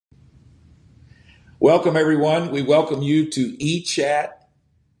Welcome, everyone. We welcome you to eChat.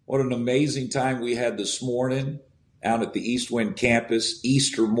 What an amazing time we had this morning out at the East Wind campus,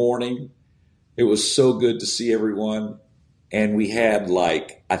 Easter morning. It was so good to see everyone. And we had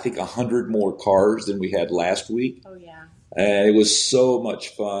I think 100 more cars than we had last week. Oh, yeah. And it was so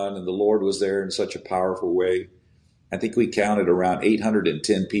much fun, and the Lord was there in such a powerful way. I think we counted around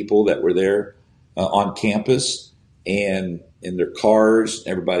 810 people that were there on campus and in their cars,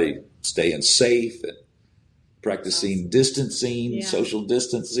 everybody staying safe and practicing distancing, social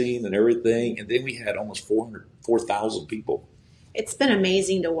distancing and everything. And then we had almost 4,000 people. It's been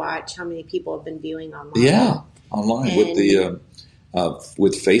amazing to watch how many people have been viewing online. Yeah, online and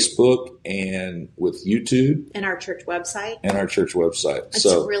with Facebook and with YouTube. And our church website. It's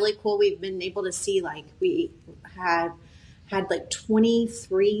really cool. We've been able to see we had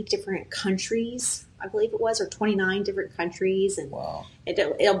 23 different countries, I believe it was, or 29 different countries. And wow.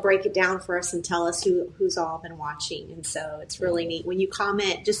 It'll break it down for us and tell us who's all been watching. And so it's really neat. When you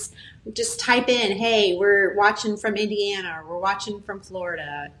comment, just type in, hey, we're watching from Indiana, or we're watching from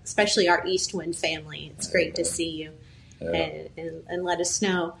Florida, especially our East Wind family. It's great to see you and let us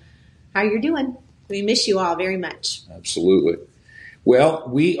know how you're doing. We miss you all very much. Absolutely. Well,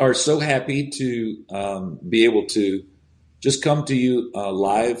 we are so happy to be able to just come to you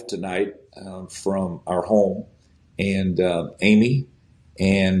live tonight from our home. And Amy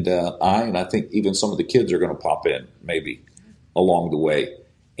and I think even some of the kids are going to pop in maybe along the way.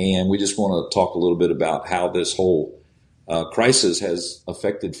 And we just want to talk a little bit about how this whole crisis has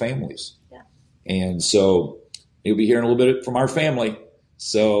affected families. Yeah. And so you'll be hearing a little bit from our family.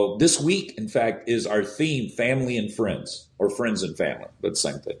 So this week, in fact, is our theme, family and friends, or friends and family, but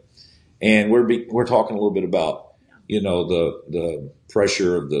same thing. And we're talking a little bit about the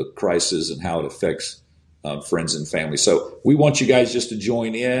pressure of the crisis and how it affects friends and family. So we want you guys just to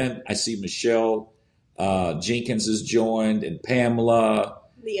join in. I see Michelle Jenkins has joined, and Pamela.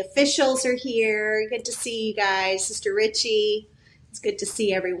 The officials are here. Good to see you guys. Sister Richie. It's good to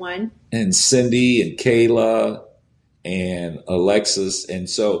see everyone. And Cindy and Kayla and Alexis. And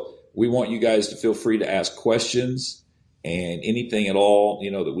so we want you guys to feel free to ask questions and anything at all,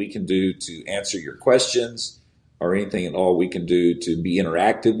 that we can do to answer your questions, or anything at all we can do to be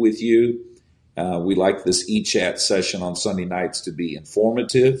interactive with you. We like this eChat session on Sunday nights to be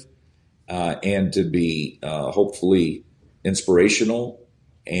informative and to be hopefully inspirational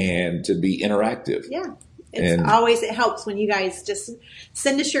and to be interactive. Yeah. It helps when you guys just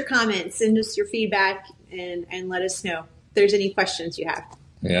send us your comments, send us your feedback, and let us know if there's any questions you have.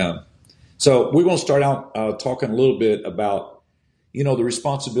 Yeah. So we're going to start out talking a little bit about, the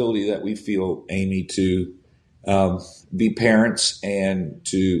responsibility that we feel, Amy, to be parents and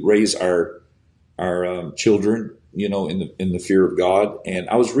to raise our children, in the fear of God. And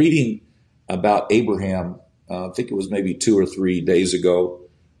I was reading about Abraham. I think it was maybe 2 or 3 days ago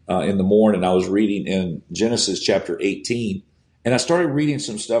in the morning. I was reading in Genesis chapter 18, and I started reading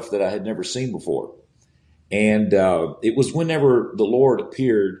some stuff that I had never seen before. And it was whenever the Lord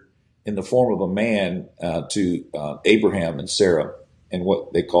appeared in the form of a man to Abraham and Sarah, and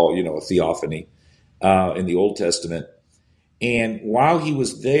what they call, a theophany. In the Old Testament. And while he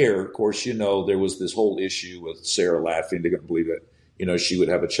was there, of course, there was this whole issue with Sarah laughing. They couldn't believe that, she would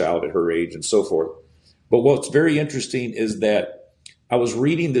have a child at her age and so forth. But what's very interesting is that I was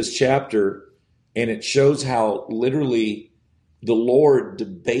reading this chapter, and it shows how literally the Lord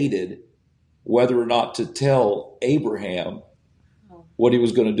debated whether or not to tell Abraham what he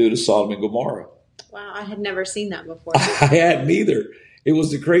was going to do to Sodom and Gomorrah. Wow, I had never seen that before. I hadn't either. It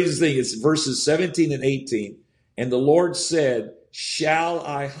was the craziest thing. It's verses 17 and 18. And the Lord said, shall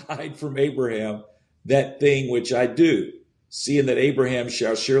I hide from Abraham that thing which I do, seeing that Abraham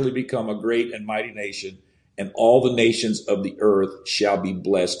shall surely become a great and mighty nation, and all the nations of the earth shall be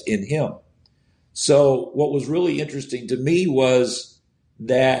blessed in him. So what was really interesting to me was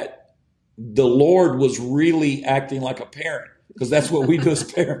that the Lord was really acting like a parent. Because that's what we do as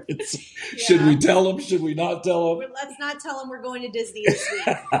parents. Yeah. Should we tell them? Should we not tell them? Let's not tell them we're going to Disney this week.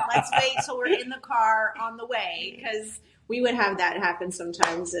 Let's wait till we're in the car on the way, because we would have that happen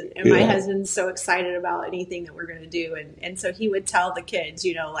sometimes. And my husband's so excited about anything that we're going to do. And so he would tell the kids,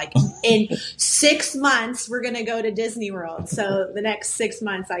 in 6 months, we're going to go to Disney World. So the next 6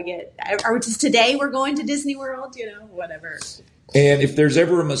 months or just today we're going to Disney World, whatever. And if there's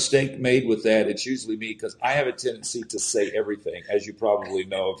ever a mistake made with that, it's usually me, because I have a tendency to say everything, as you probably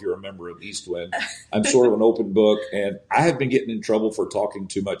know if you're a member of East Wind. I'm sort of an open book, and I have been getting in trouble for talking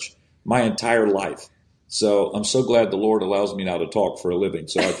too much my entire life. So I'm so glad the Lord allows me now to talk for a living.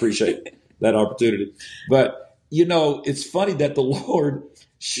 So I appreciate that opportunity. But it's funny that the Lord,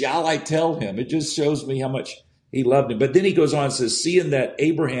 shall I tell him? It just shows me how much he loved him. But then he goes on and says, seeing that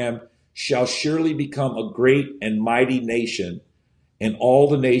Abraham shall surely become a great and mighty nation, and all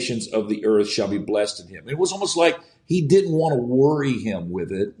the nations of the earth shall be blessed in him. It was almost like he didn't want to worry him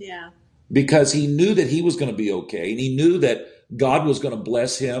with it. Yeah. Because he knew that he was going to be okay. And he knew that God was going to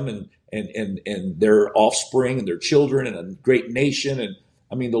bless him and their offspring and their children and a great nation. And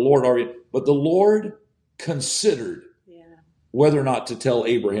I mean, the Lord considered whether or not to tell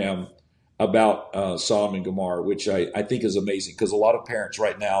Abraham about Sodom and Gomorrah, which I think is amazing, because a lot of parents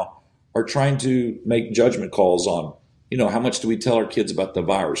right now are trying to make judgment calls on, how much do we tell our kids about the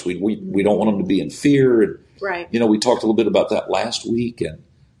virus? We don't want them to be in fear. And, right. We talked a little bit about that last week. And,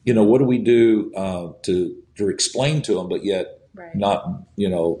 what do we do to explain to them, but yet not,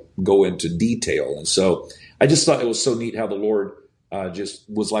 go into detail. And so I just thought it was so neat how the Lord just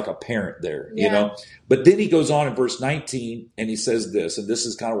was like a parent there, But then he goes on in verse 19 and he says this, and this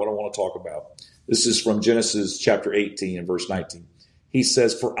is kind of what I want to talk about. This is from Genesis chapter 18 and verse 19. He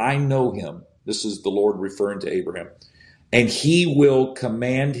says, for I know him. This is the Lord referring to Abraham. And he will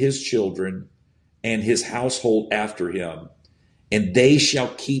command his children and his household after him, and they shall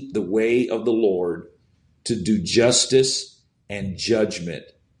keep the way of the Lord to do justice and judgment,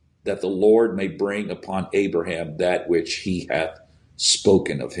 that the Lord may bring upon Abraham that which he hath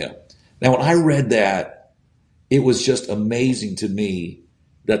spoken of him. Now, when I read that, it was just amazing to me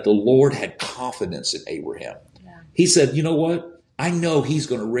that the Lord had confidence in Abraham. Yeah. He said, you know what? I know he's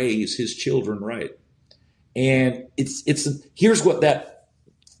going to raise his children right. And this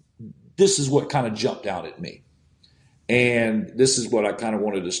is what kind of jumped out at me. And this is what I kind of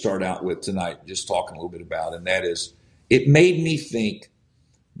wanted to start out with tonight, just talking a little bit about. And that is, it made me think,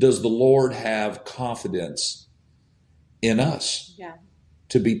 does the Lord have confidence in us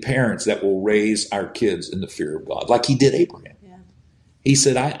to be parents that will raise our kids in the fear of God, like he did Abraham? Yeah. He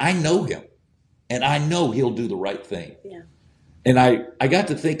said, I know him, and I know he'll do the right thing. Yeah. And I got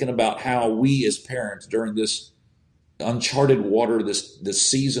to thinking about how we as parents during this uncharted water, this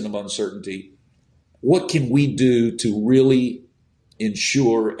season of uncertainty, what can we do to really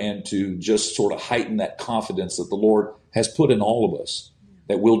ensure and to just sort of heighten that confidence that the Lord has put in all of us,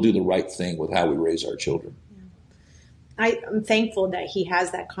 that we'll do the right thing with how we raise our children? I'm thankful that he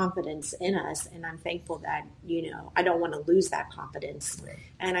has that confidence in us, and I'm thankful that, I don't want to lose that confidence. Right.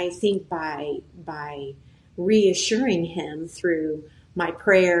 And I think by reassuring him through my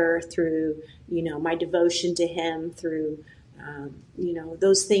prayer, through, my devotion to him, through,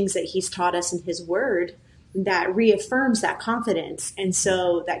 those things that he's taught us in his word, that reaffirms that confidence. And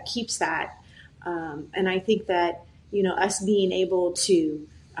so that keeps that. And I think that, us being able to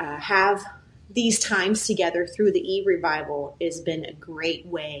have these times together through the Eve Revival has been a great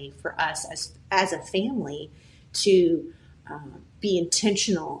way for us as a family to be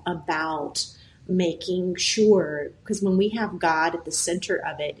intentional about making sure, because when we have God at the center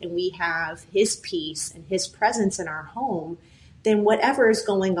of it and we have his peace and his presence in our home, then whatever is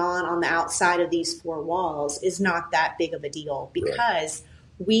going on the outside of these four walls is not that big of a deal, because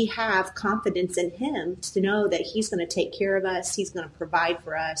we have confidence in him to know that he's going to take care of us. He's going to provide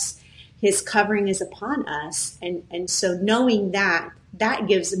for us. His covering is upon us. And so knowing that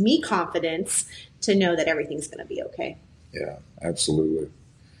gives me confidence to know that everything's going to be okay. Yeah, absolutely.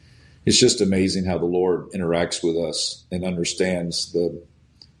 It's just amazing how the Lord interacts with us and understands the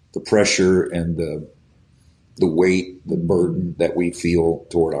pressure and the weight, the burden that we feel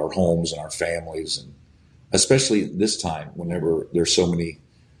toward our homes and our families, and especially this time whenever there's so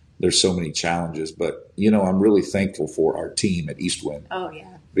many challenges. But I'm really thankful for our team at Eastwind. Oh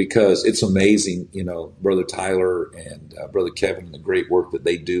yeah, because it's amazing. Brother Tyler and Brother Kevin and the great work that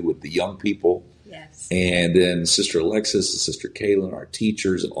they do with the young people. Yes. And then Sister Alexis and Sister Kaylin, our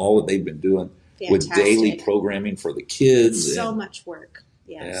teachers, and all that they've been doing. Fantastic. With daily programming for the kids. So much work.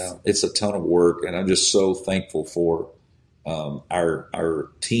 Yes. Yeah, it's a ton of work, and I'm just so thankful for our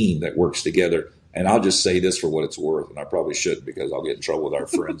team that works together. And I'll just say this for what it's worth, and I probably shouldn't, because I'll get in trouble with our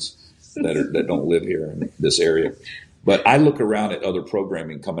friends that don't live here in this area. But I look around at other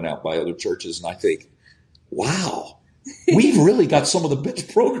programming coming out by other churches, and I think, wow, we've really got some of the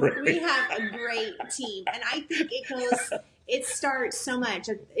best programming. We have a great team, and I think it starts so much.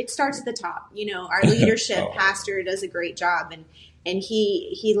 It starts at the top. Our leadership pastor does a great job, and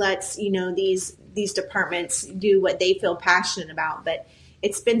he lets these departments do what they feel passionate about. But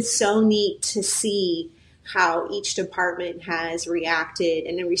it's been so neat to see how each department has reacted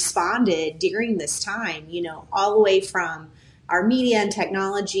and responded during this time. All the way from our media and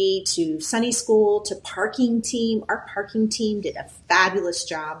technology to Sunday school to parking team. Our parking team did a fabulous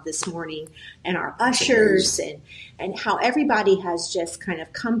job this morning, and our ushers and how everybody has just kind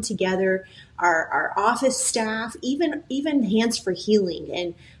of come together. Our office staff, even Hands for Healing,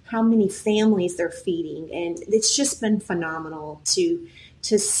 and how many families they're feeding. And it's just been phenomenal to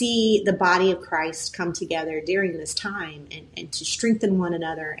see the body of Christ come together during this time and to strengthen one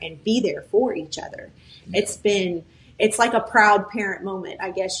another and be there for each other. Yeah. It's like a proud parent moment, I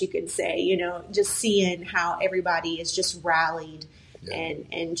guess you could say, just seeing how everybody is just rallied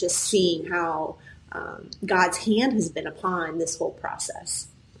and just seeing how God's hand has been upon this whole process.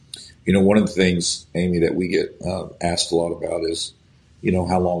 One of the things, Amy, that we get asked a lot about is,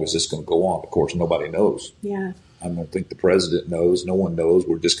 how long is this going to go on? Of course, nobody knows. Yeah. I don't think the president knows. No one knows.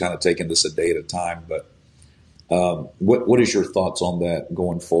 We're just kind of taking this a day at a time. But what is your thoughts on that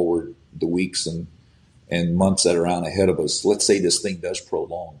going forward, the weeks and months that are out ahead of us? Let's say this thing does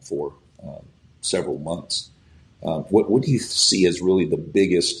prolong for several months. What do you see as really the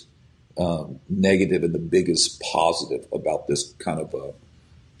biggest negative and the biggest positive about this kind of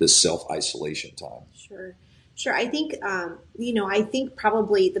this self-isolation time? Sure. I think, I think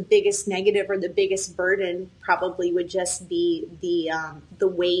probably the biggest negative or the biggest burden probably would just be the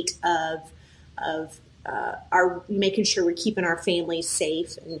weight of our making sure we're keeping our families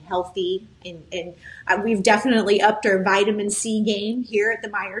safe and healthy. And we've definitely upped our vitamin C game here at the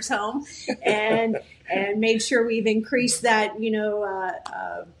Myers home and made sure we've increased that,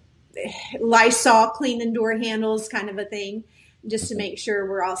 Lysol cleaning door handles kind of a thing, just to make sure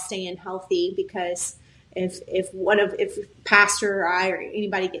we're all staying healthy, because if pastor or I or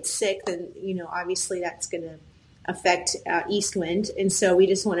anybody gets sick, then, obviously that's going to affect Eastwind. And so we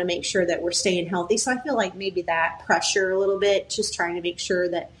just want to make sure that we're staying healthy. So I feel like maybe that pressure a little bit, just trying to make sure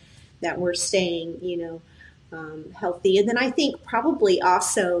that we're staying, healthy. And then I think probably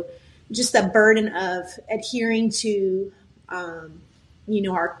also just the burden of adhering to,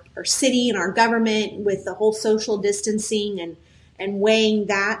 our city and our government with the whole social distancing and weighing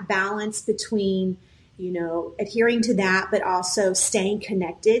that balance between, adhering to that, but also staying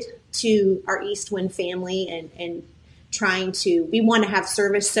connected to our Eastwind family and trying to, we want to have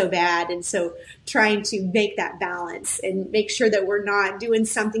service so bad. And so trying to make that balance and make sure that we're not doing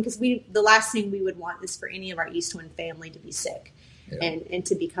something, because the last thing we would want is for any of our Eastwind family to be sick and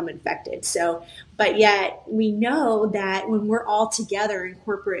to become infected. So, but yet we know that when we're all together in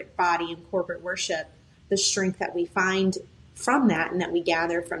corporate body and corporate worship, the strength that we find from that and that we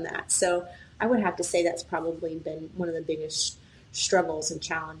gather from that. So I would have to say that's probably been one of the biggest struggles and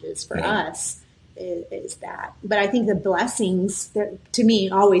challenges for us is that. But I think the blessings, to me,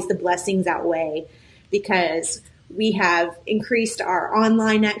 always the blessings outweigh, because we have increased our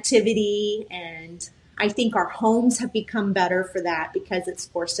online activity, and I think our homes have become better for that because it's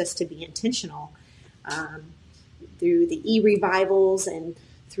forced us to be intentional through the e-revivals and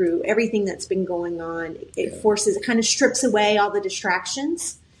through everything that's been going on. It kind of strips away all the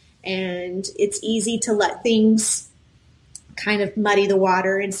distractions. And it's easy to let things kind of muddy the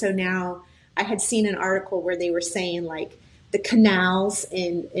water. And so now I had seen an article where they were saying like the canals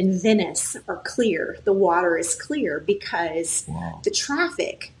in Venice are clear. The water is clear because the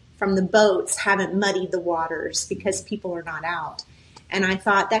traffic from the boats haven't muddied the waters because people are not out. And I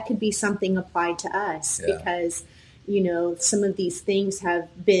thought that could be something applied to us because, some of these things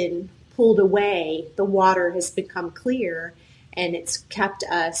have been pulled away. The water has become clear. And it's kept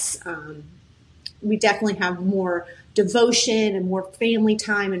us, we definitely have more devotion and more family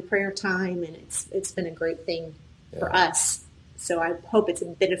time and prayer time. And it's been a great thing for us. So I hope it's a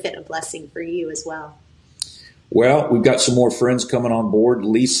benefit and blessing for you as well. Well, we've got some more friends coming on board.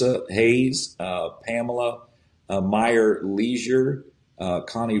 Lisa Hayes, Pamela Meyer Leisure,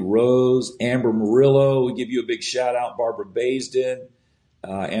 Connie Rose, Amber Murillo. We give you a big shout out. Barbara Baisden,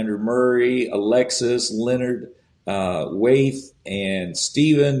 Andrew Murray, Alexis, Leonard Waith, and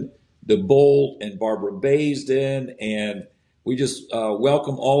Stephen DeBolt, and Barbara Baisden. And we just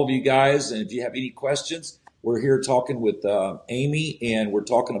welcome all of you guys. And if you have any questions, we're here talking with Amy, and we're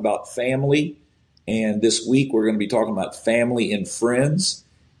talking about family. And this week we're going to be talking about family and friends.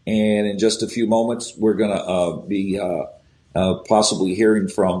 And in just a few moments, we're going to be possibly hearing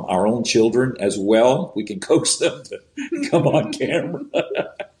from our own children as well. We can coax them to come on camera.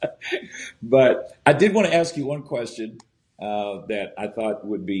 But I did want to ask you one question that I thought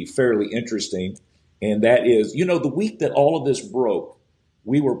would be fairly interesting. And that is, the week that all of this broke,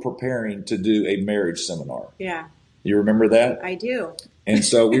 we were preparing to do a marriage seminar. Yeah. You remember that? I do. And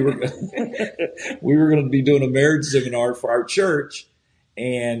so we were going to be doing a marriage seminar for our church.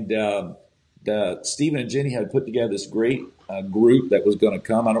 And Stephen and Jenny had put together this great group that was going to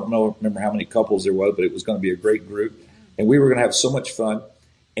come. I don't remember how many couples there was, but it was going to be a great group. And we were going to have so much fun.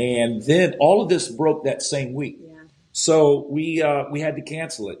 And then all of this broke that same week. Yeah. So we had to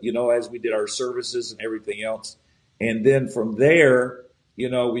cancel it, as we did our services and everything else. And then from there,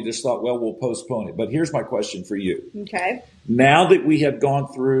 we just thought, well, we'll postpone it. But here's my question for you. Okay. Now that we have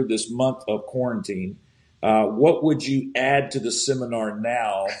gone through this month of quarantine, what would you add to the seminar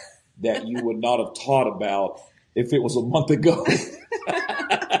now that you would not have taught about if it was a month ago?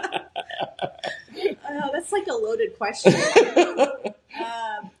 That's like a loaded question.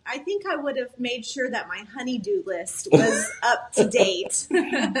 I think I would have made sure that my honey-do list was up to date.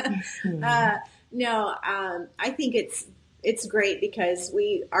 I think it's great because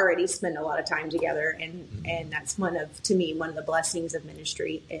we already spend a lot of time together, and that's to me one of the blessings of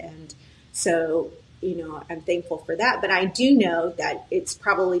ministry. And so, I'm thankful for that. But I do know that it's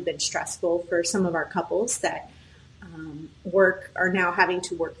probably been stressful for some of our couples that are now having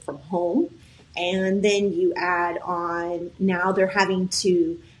to work from home. And then you add on, now they're having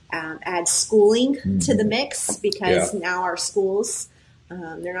to add schooling to the mix because now our schools,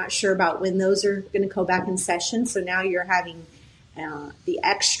 they're not sure about when those are going to go back in session. So now you're having the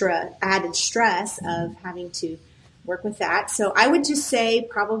extra added stress of having to work with that. So I would just say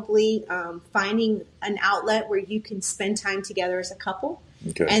probably finding an outlet where you can spend time together as a couple.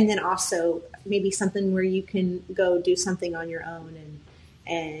 Okay. And then also maybe something where you can go do something on your own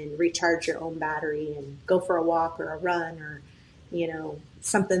and recharge your own battery and go for a walk or a run or,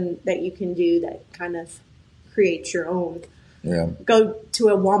 something that you can do that kind of creates your own. Yeah. Go to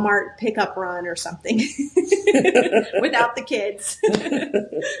a Walmart pickup run or something without the kids.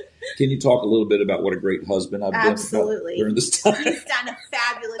 Can you talk a little bit about what a great husband I've been during this time? He's done a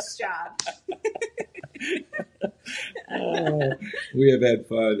fabulous job. We have had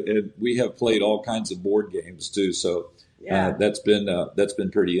fun, and we have played all kinds of board games too. So that's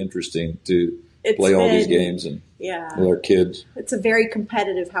been pretty interesting to play all these games and with our kids. It's a very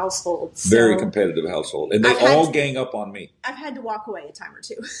competitive household. So very competitive household, and they all gang up on me. I've had to walk away a time or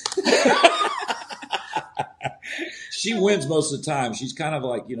two. She wins most of the time. She's kind of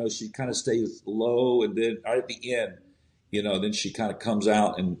like, she kind of stays low, and then right at the end, then she kind of comes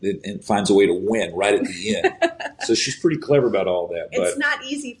out and finds a way to win right at the end. So she's pretty clever about all that. It's not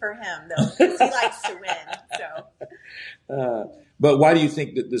easy for him, though, because he likes to win. So. But why do you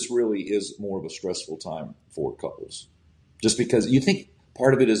think that this really is more of a stressful time for couples? Just because you think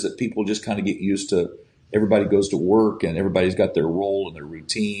part of it is that people just kind of get used to everybody goes to work and everybody's got their role and their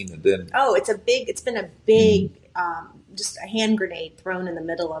routine, and then it's been a big just a hand grenade thrown in the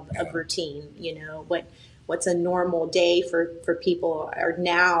middle of routine. What's a normal day for people are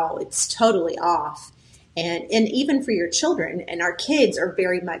now it's totally off, and even for your children, and our kids are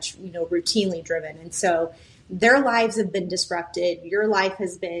very much routinely driven, and so their lives have been disrupted. Your life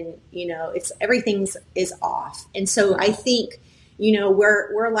has been everything's is off, and so I think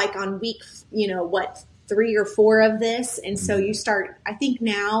we're like on week 3 or 4 of this. And so you start, I think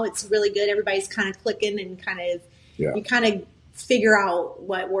now it's really good. Everybody's kind of clicking and you kind of figure out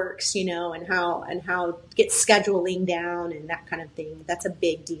what works, and how to get scheduling down and that kind of thing. That's a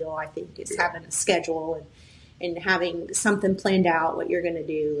big deal. I think is having a schedule and having something planned out, what you're going to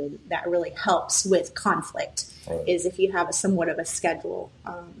do. And that really helps with conflict is if you have somewhat of a schedule.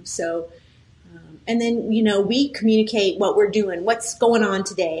 And then, we communicate what we're doing, what's going on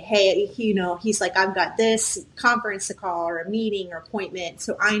today. Hey, he's like, I've got this conference to call or a meeting or appointment.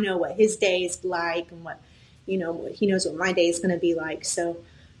 So I know what his day is like and what, he knows what my day is going to be like. So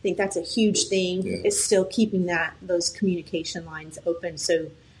I think that's a huge thing is still keeping those communication lines open. So,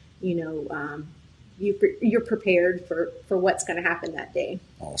 you're prepared for what's going to happen that day.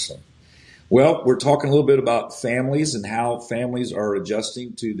 Awesome. Well, we're talking a little bit about families and how families are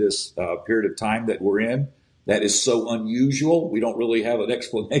adjusting to this period of time that we're in. That is so unusual. We don't really have an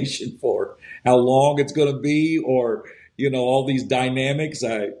explanation for how long it's going to be or, all these dynamics.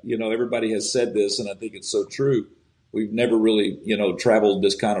 Everybody has said this, and I think it's so true. We've never really, traveled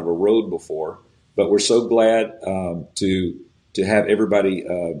this kind of a road before, but we're so glad to have everybody,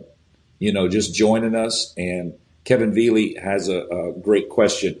 just joining us. And Kevin Veely has a great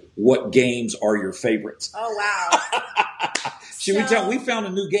question. What games are your favorites? Oh, wow. We found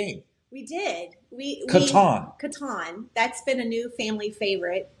a new game. We did. Catan. That's been a new family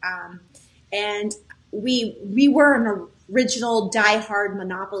favorite. And we were an original diehard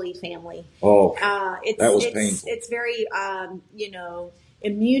Monopoly family. Oh, that was painful. It's very,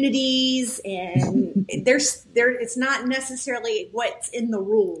 immunities and it's not necessarily what's in the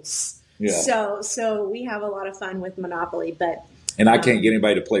rules. Yeah. So we have a lot of fun with Monopoly, and I can't get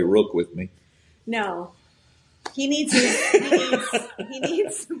anybody to play Rook with me. No. He needs some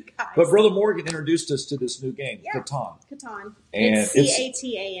guys. But Brother Morgan introduced us to this new game, Yeah. Catan. Catan. And it's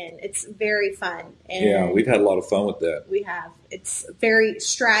Catan. It's very fun. And yeah, we've had a lot of fun with that. we have. It's very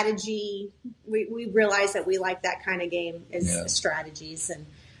strategy. We realize that we like that kind of game is strategies. And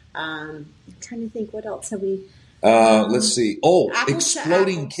I'm trying to think, what else have we... Let's see. Oh, Apples to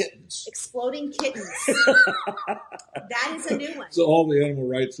Exploding Apples. Kittens. Exploding Kittens. That is a new one. So all the animal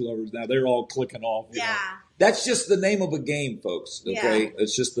rights lovers now, they're all clicking off. you know. Yeah. That's just the name of a game, folks. Okay, Yeah.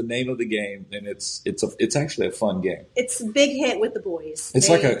 it's just the name of the game, and it's actually a fun game. It's a big hit with the boys. It's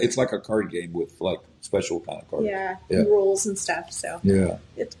like a card game with like special kind of cards. Yeah, Yeah. rules and stuff. So Yeah.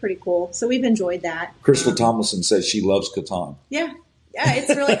 it's pretty cool. So we've enjoyed that. Crystal Tomlinson says she loves Catan. Yeah, it's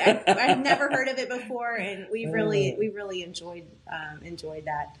really. I've never heard of it before, and we really enjoyed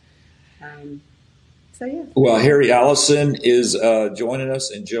that. So yeah. Well, Harry Allison is joining us,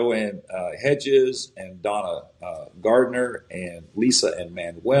 and Joanne Hedges, and Donna Gardner, and Lisa and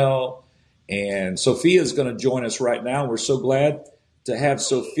Manuel, and Sophia is going to join us right now. We're so glad to have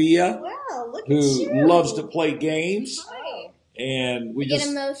Sophia, Wow, look who at you. loves to play games, Hi. and we I get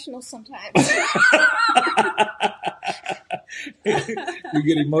just emotional sometimes. you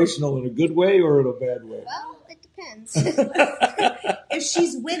get emotional in a good way or in a bad way. Well, it depends. If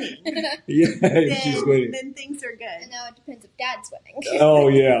she's winning, Yeah, she's waiting. then things are good. No, it depends if Dad's winning. Oh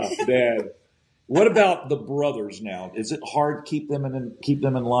yeah, Dad. What about the brothers now? Is it hard to keep them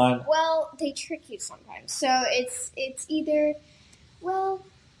in line? Well, they trick you sometimes. So it's either, well,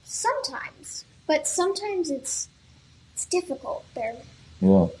 sometimes, but sometimes it's difficult. They're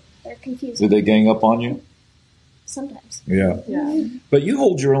Yeah. confusing. Did they gang up on you? Sometimes. Yeah. Yeah. But you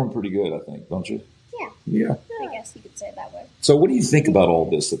hold your own pretty good, I think, don't you? Yeah. Yeah. I guess you could say it that way. So what do you think about all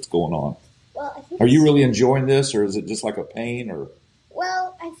this that's going on? Well, I think Are you it's- really enjoying this, or is it just like a pain? Or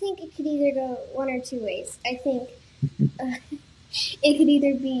Well, I think it could either go one or two ways. I think it could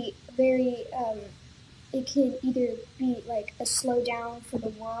either be very, it could either be like a slowdown for the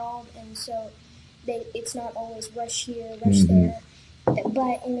world, and so it's not always rush here, rush there.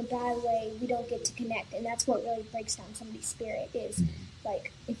 But in a bad way, we don't get to connect, and that's what really breaks down somebody's spirit. Is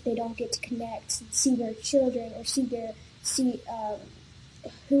like if they don't get to connect, see their children, or see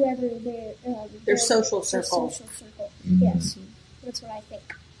whoever Their social circle. Their social circle. Yes, that's what I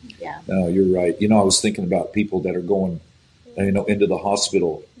think. Yeah. no, you're right. You know, I was thinking about people that are going, into the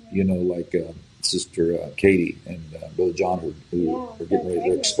hospital. You know, like Sister Katie and Brother John, who are getting ready.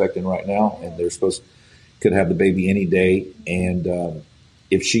 They're expecting right now, and they're could have the baby any day. And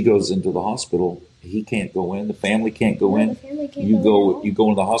if she goes into the hospital, he can't go in. The family can't go in. The family can't You go in. you go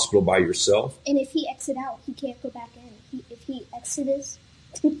into the hospital by yourself. And if he exit out, he can't go back in. If he exits,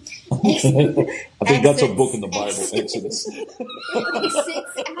 I think that's a Exits. book in the Bible, Exodus.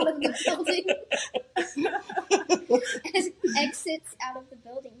 exits out of the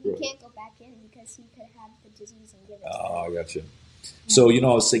building, he Right. can't go back in because he could have the disease and give it to Oh, I got you. So,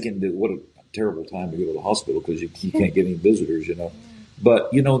 I was thinking that what a terrible time to go to the hospital because you can't get any visitors,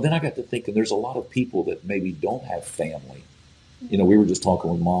 But, then I got to thinking there's a lot of people that maybe don't have family. We were just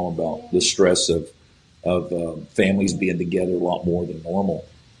talking with Mom about the stress of families being together a lot more than normal.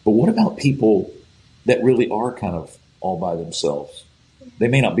 But what about people that really are kind of all by themselves? They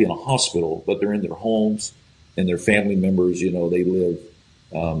may not be in a hospital, but they're in their homes and their family members, they live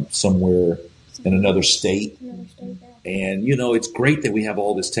somewhere in another state. another state there. And, it's great that we have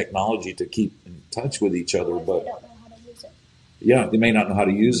all this technology to keep in touch with each other, Otherwise, but they don't know how to use it. yeah, they may not know how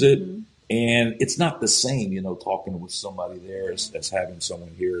to use it. And it's not the same, talking with somebody there as having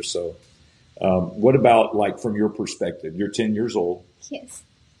someone here. So what about, like, from your perspective? You're 10 years old. Yes.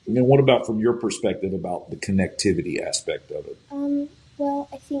 What about from your perspective about the connectivity aspect of it? Well,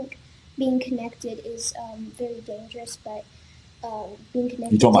 I think being connected is very dangerous, but being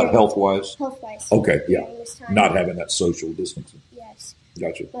connected. You talking about health-wise? Health-wise. Okay, yeah. during this time. Not having that social distancing. Yes.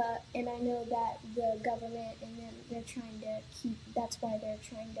 Gotcha. And I know that the government and them, they're trying to keep. That's why they're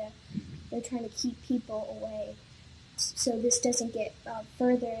trying to keep people away, so this doesn't get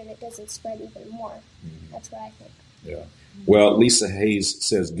further and it doesn't spread even more. That's what I think. Yeah. Well, Lisa Hayes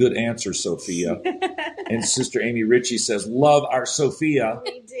says, good answer, Sophia. And Sister Amy Ritchie says, love our Sophia.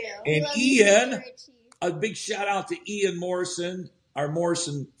 We do. And Love you, Ian, Richie. a big shout out to Ian Morrison, our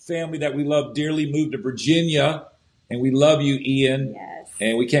Morrison family that we love dearly, moved to Virginia. And we love you, Ian. Yes.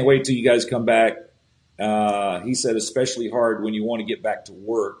 And we can't wait till you guys come back. He said, especially hard when you want to get back to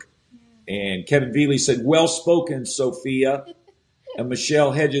work. And Kevin Veely said, well spoken, Sophia. And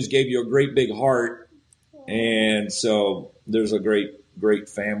Michelle Hedges gave you a great big heart. And so there's a great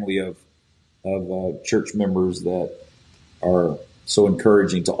family of church members that are so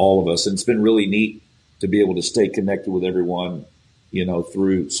encouraging to all of us. And it's been really neat to be able to stay connected with everyone,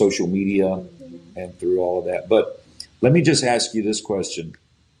 through social media and through all of that. But let me just ask you this question.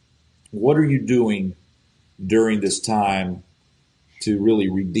 What are you doing during this time to really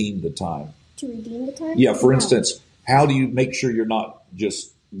redeem the time? To redeem the time? Yeah, for instance, how do you make sure you're not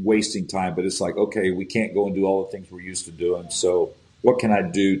just wasting time, but it's like, okay, we can't go and do all the things we're used to doing. So what can I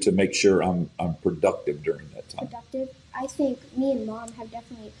do to make sure I'm productive during that time? Productive? I think me and Mom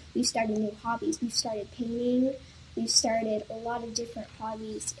we've started new hobbies. We've started painting. We've started a lot of different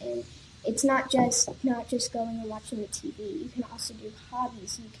hobbies, and it's not just going and watching the TV. You can also do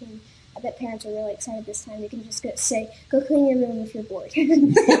hobbies. I bet parents are really excited this time. They can just go clean your room if you're bored.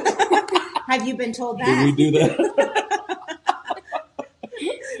 Have you been told that? Did we do that?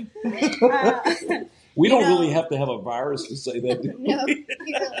 We don't really have to have a virus to say that, do we? No, you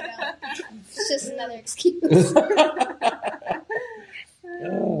really don't. It's just another excuse.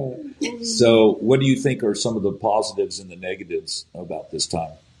 So what do you think are some of the positives and the negatives about this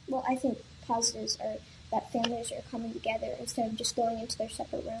time? Well, I think positives are that families are coming together instead of just going into their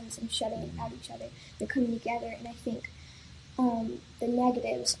separate rooms and shutting out each other. They're coming together, and I think the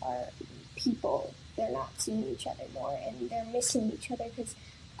negatives are people. They're not seeing each other more, and they're missing each other because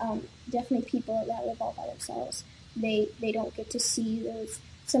definitely people that live all by themselves, they don't get to see those.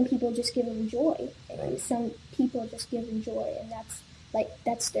 Some people just give them joy, and some people just give them joy, and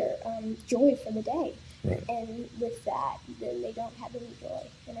that's their joy for the day. Right. And with that, then they don't have any joy,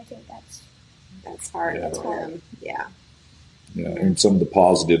 and I think that's hard. Yeah. That's hard. Yeah. Yeah, and some of the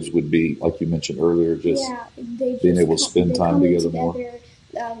positives would be, like you mentioned earlier, just being able to spend time together more.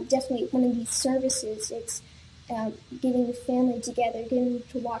 Definitely one of these services, it's getting the family together, getting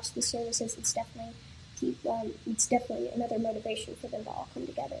to watch the services. It's definitely another motivation for them to all come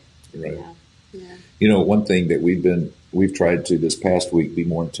together. Right. Yeah. One thing that we've tried to this past week be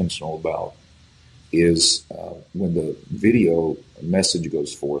more intentional about is when the video message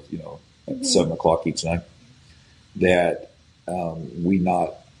goes forth, at 7:00 each night, that we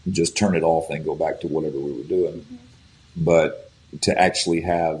not just turn it off and go back to whatever we were doing, but to actually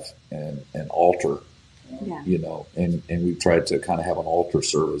have an altar, and we've tried to kind of have an altar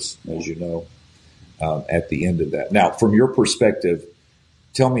service, as you know, at the end of that. Now, from your perspective,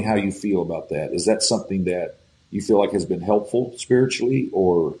 tell me how you feel about that. Is that something that you feel like has been helpful spiritually,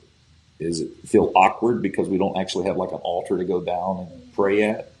 or is it feel awkward because we don't actually have like an altar to go down and pray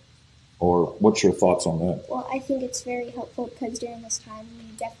at? Or what's your thoughts on that? Well, I think it's very helpful because during this time we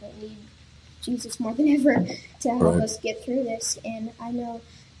definitely need Jesus more than ever to help us get through this. And I know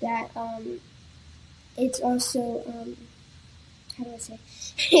that it's also, how do I say?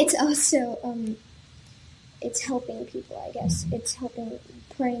 It's also, it's helping people, I guess. It's helping,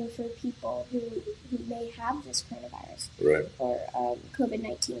 praying for people who may have this coronavirus or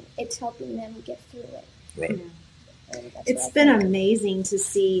COVID-19. It's helping them get through it. Right. Yeah. It's been amazing to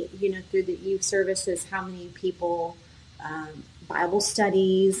see, through the youth services, how many people, Bible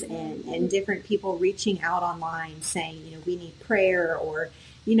studies and different people reaching out online saying, we need prayer, or,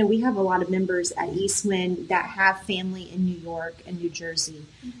 we have a lot of members at Eastwind that have family in New York and New Jersey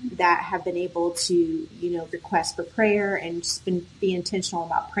that have been able to, request for prayer and just be intentional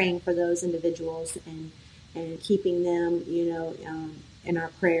about praying for those individuals and keeping them, in our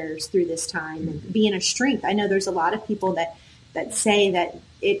prayers through this time and being a strength. I know there's a lot of people that say that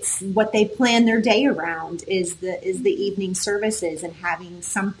it's what they plan their day around is the evening services and having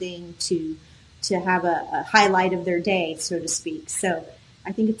something to have a highlight of their day, so to speak. So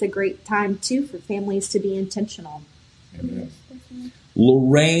I think it's a great time too for families to be intentional. Amen.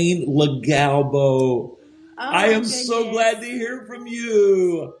 Lorraine Legalbo, I am so glad to hear from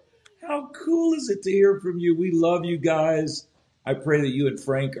you. How cool is it to hear from you? We love you guys. I pray that you and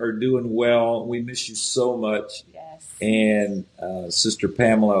Frank are doing well. We miss you so much. Yes. And Sister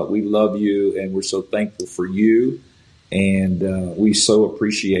Pamela, we love you, and we're so thankful for you. And we so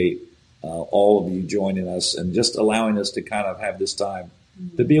appreciate all of you joining us and just allowing us to kind of have this time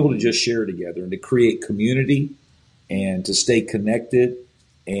to be able to just share together and to create community and to stay connected.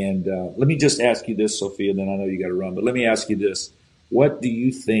 And let me just ask you this, Sophia, and then I know you got to run, but let me ask you this. What do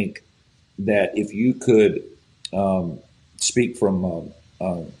you think that if you could speak from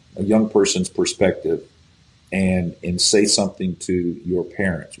a young person's perspective and say something to your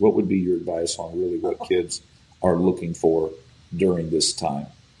parents, what would be your advice on really what kids are looking for during this time?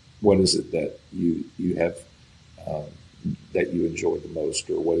 What is it that you have that you enjoy the most,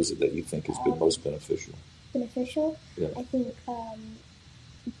 or what is it that you think has been most beneficial? Beneficial? Yeah. I think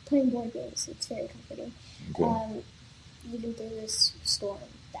playing board games, it's very comforting. Okay. Even through this storm,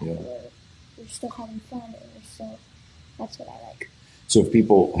 that we're still having fun, and we're still That's what I like. So if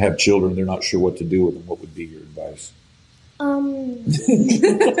people have children, they're not sure what to do with them, what would be your advice?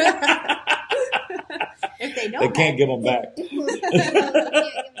 If they don't, they can't give them back.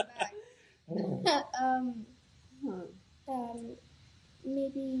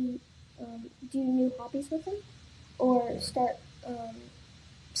 Maybe do new hobbies with them, or start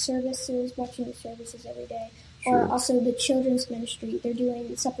services, watching the services every day. Sure. Or also the children's ministry. They're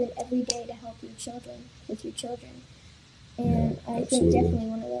doing something every day to help your children with your children. And yeah, I think definitely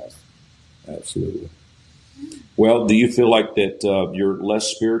one of those. Absolutely. Well, do you feel like that you're less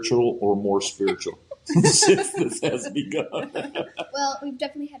spiritual or more spiritual since this has begun? Well, we've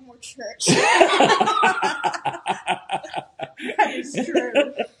definitely had more church. That is true.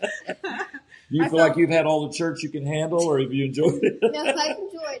 Do you feel like you've had all the church you can handle, or have you enjoyed it? No, I've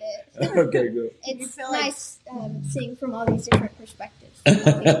enjoyed it. Okay, good. It's nice seeing from all these different perspectives.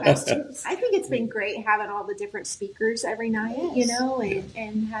 I think it's been great having all the different speakers every night,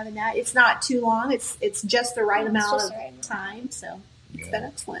 and having that. It's not too long. It's just the right amount of time, so it's been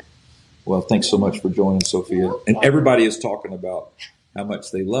excellent. Well, thanks so much for joining, Sophia. And everybody is talking about how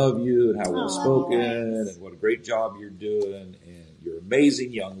much they love you and how well spoken and what a great job you're doing. And you're an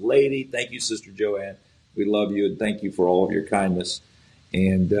amazing young lady. Thank you, Sister Joanne. We love you, and thank you for all of your kindness.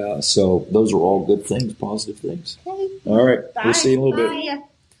 And so those are all good things, positive things. Okay. All right. Bye. We'll see you in a little bit. Bye.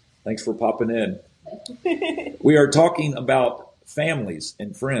 Thanks for popping in. We are talking about families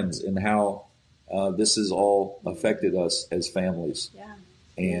and friends and how this has all affected us as families. Yeah.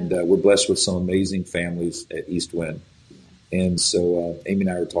 And we're blessed with some amazing families at East Wind. And so Amy and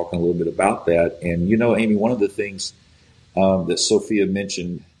I were talking a little bit about that. And, Amy, one of the things that Sophia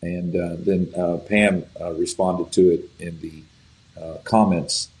mentioned, and then Pam responded to it in the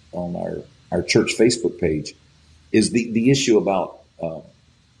comments on our church Facebook page, is the issue about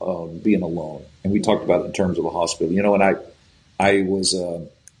being alone. And we talked about it in terms of a hospital. And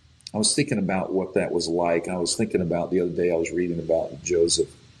I was thinking about what that was like. I was thinking about the other day, I was reading about Joseph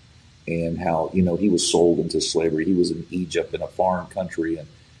and how, he was sold into slavery. He was in Egypt, in a foreign country, and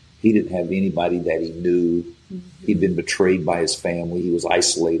he didn't have anybody that he knew. Mm-hmm. He'd been betrayed by his family. He was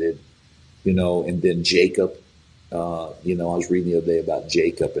isolated, and then Jacob, I was reading the other day about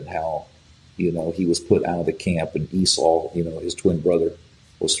Jacob and how, he was put out of the camp, and Esau, his twin brother,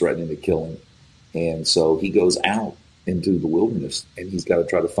 was threatening to kill him. And so he goes out into the wilderness, and he's got to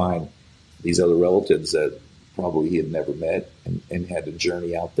try to find these other relatives that probably he had never met, and had to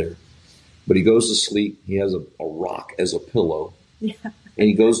journey out there. But he goes to sleep. He has a rock as a pillow. Yeah. And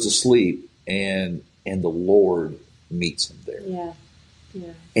he goes to sleep, and the Lord meets him there. Yeah.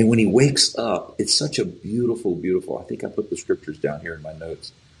 Yeah. And when he wakes up, it's such a beautiful, beautiful. I think I put the scriptures down here in my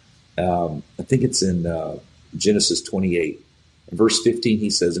notes. I think it's in Genesis 28. In verse 15, he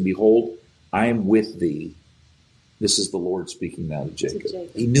says, "And behold, I am with thee." This is the Lord speaking now to Jacob.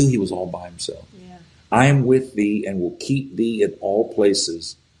 He knew he was all by himself. Yeah. "I am with thee, and will keep thee in all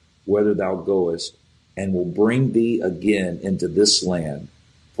places, whither thou goest, and will bring thee again into this land.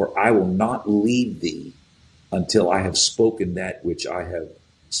 For I will not leave thee until I have spoken that which I have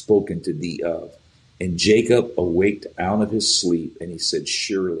spoken to thee of." And Jacob awaked out of his sleep, and he said,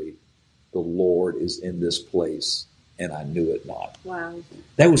 "Surely the Lord is in this place, and I knew it not." Wow.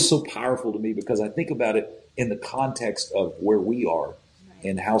 That was so powerful to me, because I think about it in the context of where we are, right,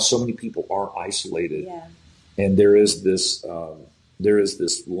 and how so many people are isolated. Yeah. And there is this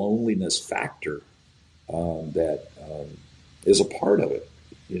loneliness factor that is a part of it,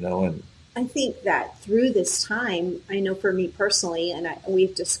 and I think that through this time, I know for me personally, and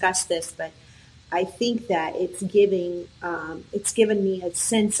we've discussed this, but I think that it's given me a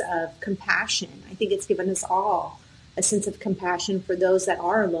sense of compassion. I think it's given us all a sense of compassion for those that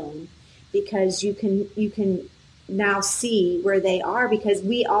are alone, because you can now see where they are, because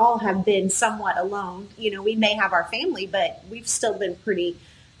we all have been somewhat alone. We may have our family, but we've still been pretty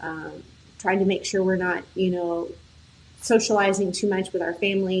trying to make sure we're not, socializing too much with our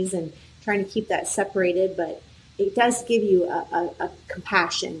families and trying to keep that separated. But it does give you a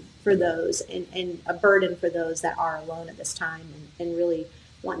compassion for those, and a burden for those that are alone at this time, and really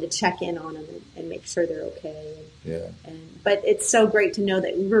wanting to check in on them and make sure they're okay. But it's so great to know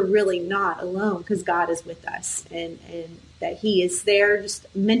that we're really not alone, because God is with us, and that He is there. Just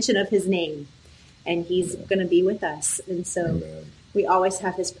mention of His name, and He's going to be with us. And so we always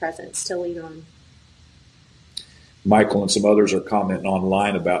have His presence to lean on. Michael and some others are commenting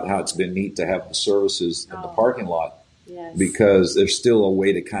online about how it's been neat to have the services in the parking lot. Yes. Because there's still a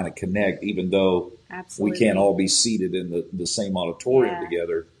way to kind of connect, even though Absolutely. We can't all be seated in the same auditorium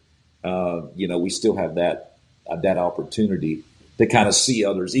together. We still have that opportunity. to kind of see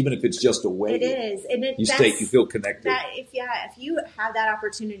others, even if it's just a way. It is, and you feel connected. If you have that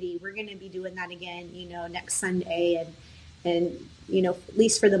opportunity, we're going to be doing that again. Next Sunday, and at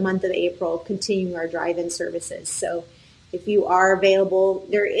least for the month of April, continuing our drive-in services. So if you are available,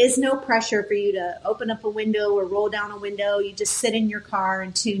 there is no pressure for you to open up a window or roll down a window. You just sit in your car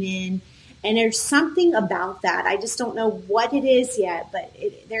and tune in. And there's something about that. I just don't know what it is yet, but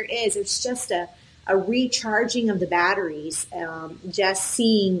there is. It's just a recharging of the batteries, just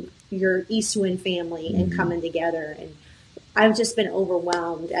seeing your Eastwind family and coming together. And I've just been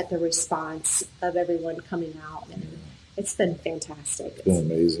overwhelmed at the response of everyone coming out. And it's been fantastic. It's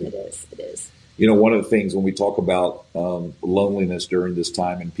been amazing. It is. One of the things when we talk about loneliness during this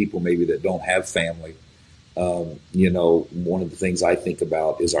time and people maybe that don't have family, one of the things I think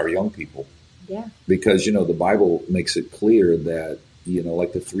about is our young people. Yeah. Because, the Bible makes it clear that,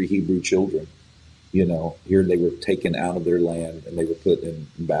 like the 3 Hebrew children, here they were taken out of their land and they were put in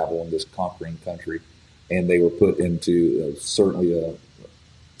Babylon, this conquering country, and they were put into certainly a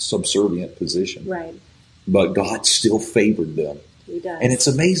subservient position. Right. But God still favored them. He does. And it's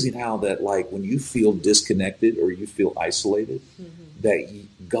amazing how that, like, when you feel disconnected or you feel isolated, that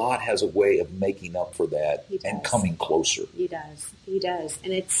God has a way of making up for that and coming closer. He does.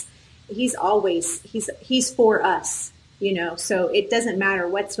 And he's always, he's for us, so it doesn't matter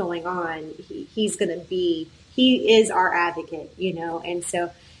what's going on. He is our advocate, and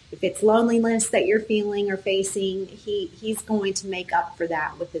so if it's loneliness that you're feeling or facing, he's going to make up for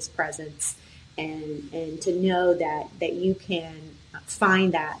that with his presence. And to know that you can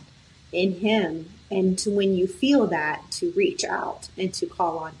find that in him, and to when you feel that, to reach out and to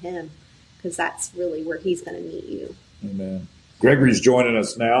call on him, because that's really where he's going to meet you. Amen. Gregory's joining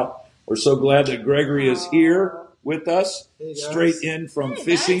us now. We're so glad that Gregory is here with us, straight in from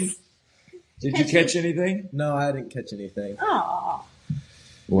fishing. Guys. Did you catch anything? No, I didn't catch anything. Oh.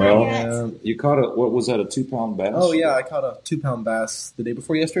 Well, you caught what was that, a 2-pound bass? Oh, yeah, I caught a 2-pound bass the day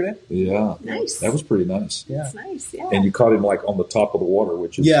before yesterday. Yeah. Nice. That was pretty nice. Yeah. That's nice, yeah. And you caught him like on the top of the water,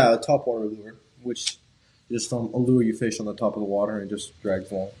 which is... Yeah, a topwater lure, which just a lure you fish on the top of the water and it just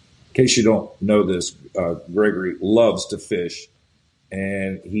drags along. In case you don't know this, Gregory loves to fish,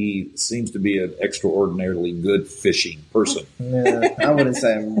 and he seems to be an extraordinarily good fishing person. Yeah, I wouldn't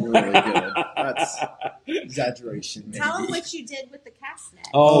say I'm really good. That's exaggeration. Maybe. Tell him what you did with the cast net.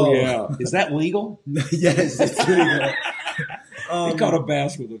 Oh, yeah. Is that legal? Yes, it's legal. He caught a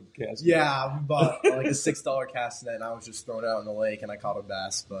bass with a cast net. Yeah, we bought like a $6 cast net, and I was just throwing it out in the lake, and I caught a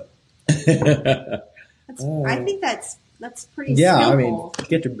bass. But I think that's pretty yeah, simple. I mean,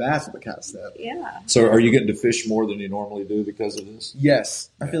 get your bass with a cast net. Yeah. So are you getting to fish more than you normally do because of this? Yes,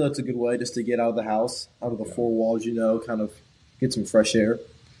 I feel that's a good way just to get out of the house, out of the 4 walls, kind of get some fresh air.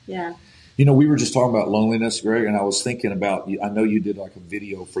 Yeah. We were just talking about loneliness, Greg, and I was thinking about, I know you did like a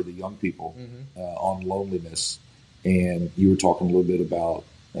video for the young people on loneliness, and you were talking a little bit about,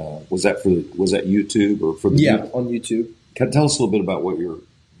 was that YouTube or for the youth? On YouTube. Tell us a little bit about what your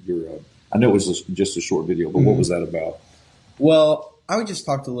I know it was just a short video, but what was that about? Well, I would just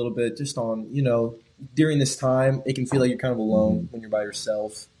talk a little bit just on, during this time, it can feel like you're kind of alone when you're by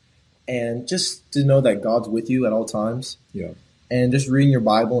yourself. And just to know that God's with you at all times. Yeah. And just reading your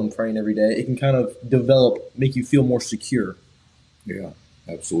Bible and praying every day, it can kind of make you feel more secure. Yeah,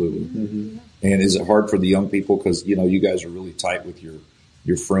 absolutely. Mm-hmm. And is it hard for the young people? Because, you guys are really tight with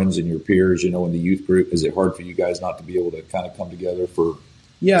your friends and your peers, in the youth group. Is it hard for you guys not to be able to kind of come together for...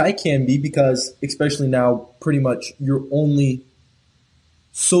 Yeah, it can be, because especially now, pretty much your only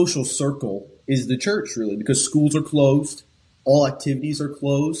social circle is the church, really, because schools are closed, all activities are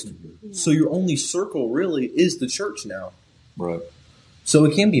closed. Mm-hmm. So your only circle really is the church now. Right. So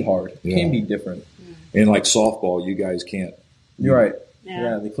it can be hard. It can be different. And like softball, you guys can't. You're right.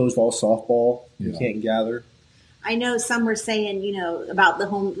 Yeah. They closed all softball. You Yeah. can't gather. I know some were saying, about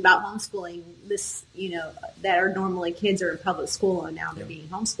about homeschooling, that are normally kids are in public school and now they're being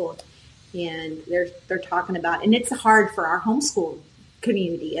homeschooled. And they're talking about, and it's hard for our homeschool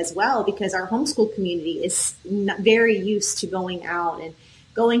community as well, because our homeschool community is very used to going out and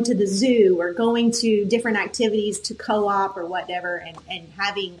going to the zoo or going to different activities to co-op or whatever, and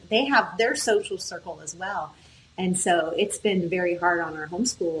they have their social circle as well. And so it's been very hard on our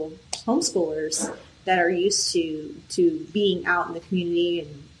homeschoolers that are used to being out in the community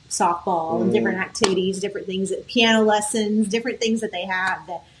and softball and different activities, different things, piano lessons, different things that they have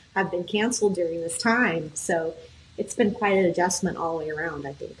that have been canceled during this time. So it's been quite an adjustment all the way around,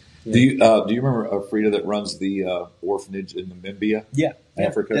 I think. Do you remember Frida that runs the orphanage in Namibia? Yeah,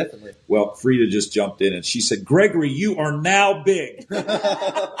 Africa? Definitely. Well, Frida just jumped in and she said, "Gregory, you are now big."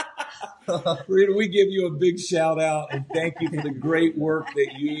 Rita, we give you a big shout out and thank you for the great work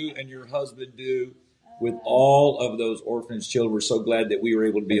that you and your husband do with all of those orphanage children. We're so glad that we were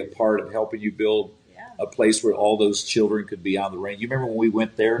able to be a part of helping you build a place where all those children could be out in the rain. You remember when we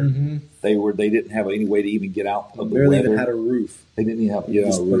went there? Mm-hmm. They didn't have any way to even get out of the weather. Barely even had a roof. They didn't even have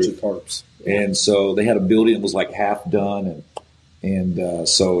just a bunch roof. of tarps. And so they had a building that was like half done, and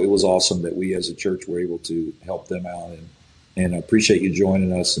so it was awesome that we as a church were able to help them out. And I appreciate you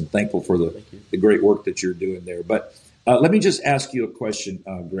joining us, and thankful for the great work that you're doing there. But let me just ask you a question,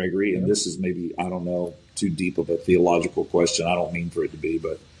 Gregory, and this is maybe, I don't know, too deep of a theological question. I don't mean for it to be,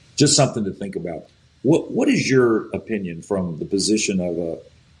 but just something to think about. What is your opinion from the position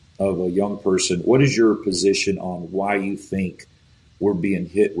of a young person? What is your position on why you think we're being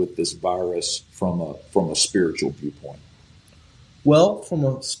hit with this virus from a spiritual viewpoint? Well, from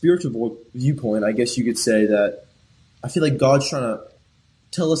a spiritual viewpoint, I guess you could say that I feel like God's trying to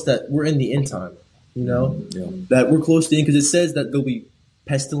tell us that we're in the end time, that we're close to the end, because it says that there'll be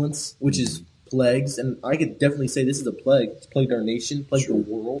pestilence, which is plagues, and I could definitely say this is a plague. It's plagued our nation, plagued the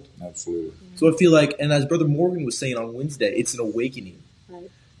world. Absolutely. So I feel like, and as Brother Morgan was saying on Wednesday, it's an awakening,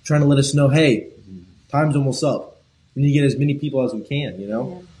 trying to let us know, hey, time's almost up. We need to get as many people as we can,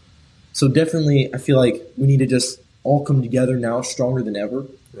 Yeah. So definitely, I feel like we need to just all come together now, stronger than ever.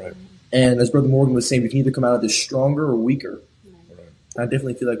 Right. And as Brother Morgan was saying, we can either come out of this stronger or weaker. Right. I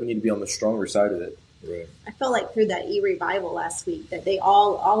definitely feel like we need to be on the stronger side of it. Right. I felt like through that e-revival last week that they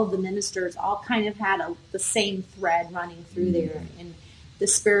all of the ministers all kind of had the same thread running through there, and the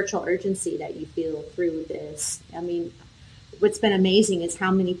spiritual urgency that you feel through this. I mean, what's been amazing is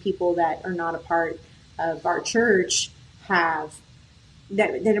how many people that are not a part of our church have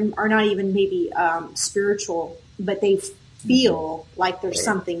that are not even maybe spiritual, but they feel like there's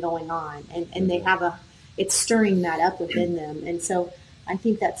something going on, and they have it's stirring that up within them. And so I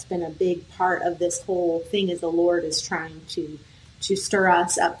think that's been a big part of this whole thing, is the Lord is trying to stir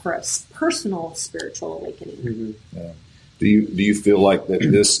us up for a personal spiritual awakening. Mm-hmm. Yeah. Do you feel like that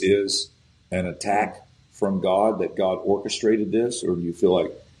this is an attack from God, that God orchestrated this, or do you feel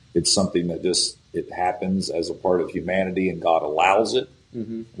like it's something that just it happens as a part of humanity and God allows it?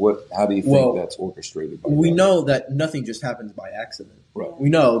 Mm-hmm. How do you think that's orchestrated by God? We know that nothing just happens by accident. Right. We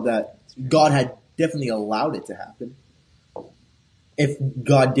know that God had definitely allowed it to happen. If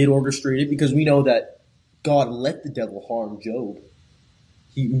God did orchestrate it, because we know that God let the devil harm Job.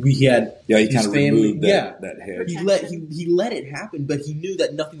 He had he his kind of family. removed that hedge. He let it happen, but he knew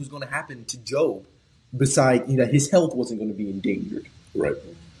that nothing was going to happen to Job. Besides, his health wasn't going to be endangered. Right.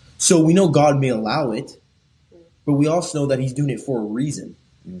 So we know God may allow it, but we also know that He's doing it for a reason.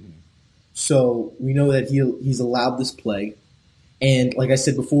 Mm-hmm. So we know that He's allowed this plague, and like I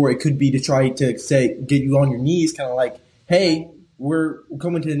said before, it could be to try to get you on your knees, kind of like, hey, we're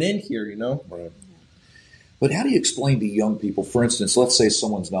coming to an end here, Right. But how do you explain to young people, for instance, let's say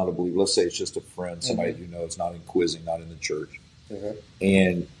someone's not a believer, let's say it's just a friend, somebody you know is not in quizzing, not in the church,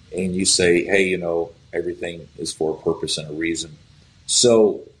 and you say, hey, everything is for a purpose and a reason.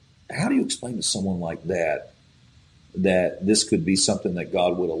 So how do you explain to someone like that this could be something that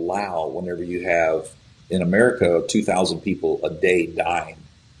God would allow whenever you have, in America, 2,000 people a day dying?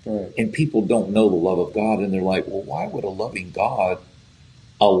 Right. And people don't know the love of God, and they're like, well, why would a loving God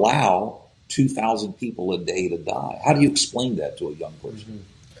allow 2,000 people a day to die? How do you explain that to a young person?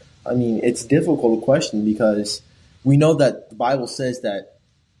 Mm-hmm. I mean, it's a difficult question, because we know that the Bible says that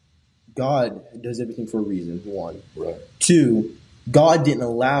God does everything for a reason, one. Right. Two, God didn't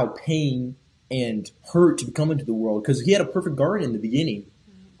allow pain and hurt to come into the world, because He had a perfect garden in the beginning.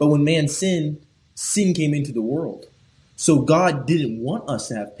 But when man sinned, sin came into the world. So God didn't want us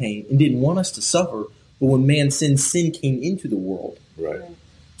to have pain and didn't want us to suffer. But when man sinned, sin came into the world. Right.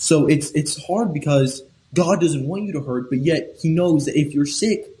 So it's hard, because God doesn't want you to hurt, but yet He knows that if you're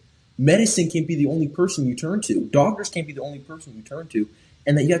sick, medicine can't be the only person you turn to. Doctors can't be the only person you turn to.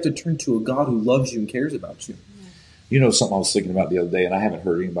 And that you have to turn to a God who loves you and cares about you. Something I was thinking about the other day, and I haven't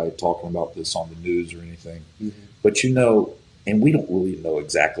heard anybody talking about this on the news or anything, but and we don't really know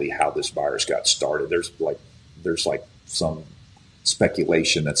exactly how this virus got started. There's like some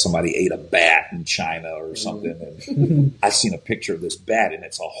speculation that somebody ate a bat in China or something. And I've seen a picture of this bat, and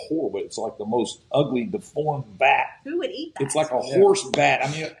it's like the most ugly, deformed bat. Who would eat that? It's like a horse bat.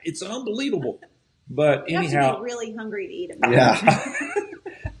 I mean, it's unbelievable. But you anyhow, have to be really hungry to eat a bat.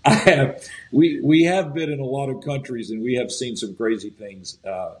 Yeah. We have been in a lot of countries, and we have seen some crazy things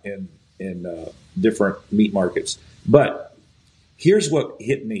in different meat markets. But here's what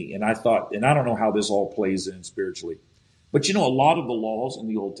hit me, and I thought, and I don't know how this all plays in spiritually, But a lot of the laws in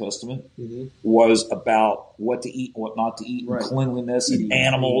the Old Testament was about what to eat, what not to eat, and cleanliness and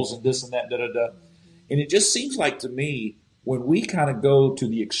animals and this and that, And it just seems like to me, when we kind of go to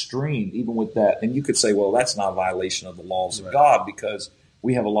the extreme, even with that, and you could say, well, that's not a violation of the laws of God because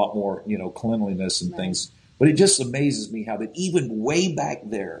we have a lot more, cleanliness and things. But it just amazes me how that even way back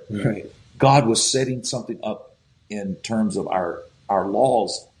there, God was setting something up in terms of our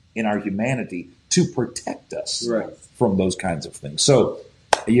laws in our humanity to protect us from those kinds of things. So,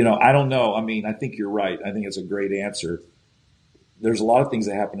 I don't know. I mean, I think you're right. I think it's a great answer. There's a lot of things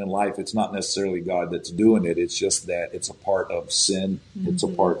that happen in life. It's not necessarily God that's doing it. It's just that it's a part of sin. It's a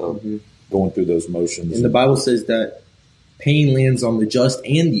part of going through those motions. And the Bible says that pain lands on the just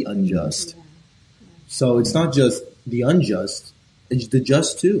and the unjust. So it's not just the unjust, it's the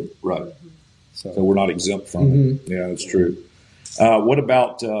just too. Right. So we're not exempt from it. Yeah, that's true. What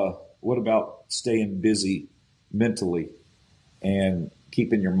about staying busy mentally and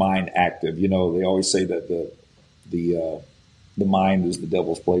keeping your mind active? They always say that the mind is the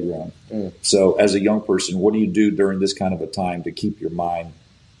devil's playground. So as a young person, what do you do during this kind of a time to keep your mind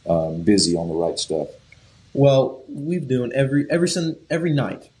busy on the right stuff? Well, we've done every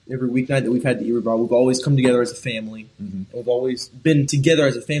night, every weeknight that we've had the Erie Bar, we've always come together as a family. We've always been together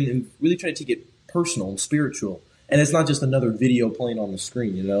as a family and really try to take it personal and spiritual. And it's not just another video playing on the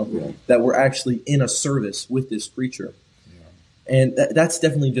screen, that we're actually in a service with this preacher. And that's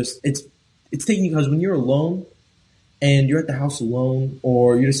definitely just, it's taking, because when you're alone and you're at the house alone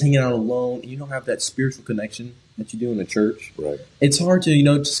or you're just hanging out alone and you don't have that spiritual connection that you do in the church, it's hard to,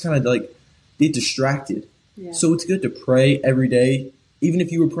 just kind of like get distracted. So it's good to pray every day. Even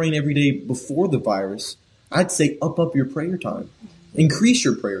if you were praying every day before the virus, I'd say up your prayer time. Increase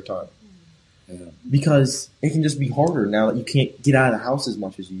your prayer time. Because it can just be harder now that you can't get out of the house as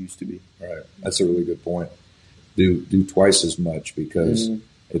much as you used to be. Right. That's a really good point. Do twice as much because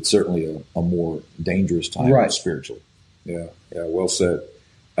it's certainly a more dangerous time spiritually. Yeah. Well said.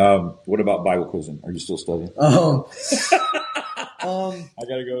 What about Bible quizzing? Are you still studying? I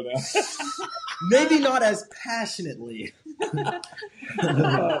gotta go now. Maybe not as passionately.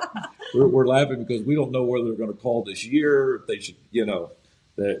 We're laughing because we don't know whether they're going to call this year. If they should,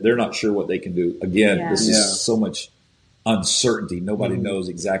 they're not sure what they can do. Again, this is so much uncertainty. Nobody knows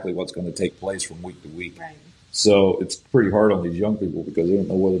exactly what's going to take place from week to week. Right. So it's pretty hard on these young people because they don't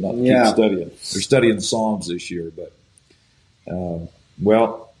know whether or not to keep studying. They're studying Psalms this year, but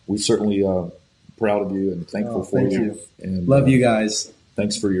we certainly proud of you and thankful for you. And love you guys.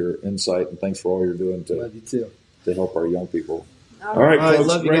 Thanks for your insight and thanks for all you're doing love you too. To help our young people. All right, folks.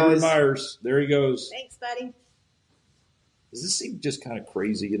 Love Gregory Myers. There he goes. Thanks, buddy. Does this seem just kind of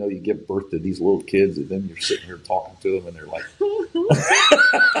crazy? You give birth to these little kids and then you're sitting here talking to them and they're like...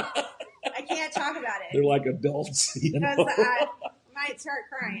 I can't talk about it. They're like adults. Because I might start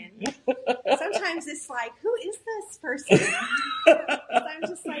crying. Sometimes it's like, who is this person? I'm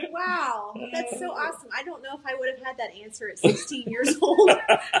just like, wow, that's so awesome. I don't know if I would have had that answer at 16 years old.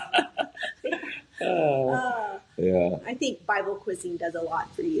 I think Bible quizzing does a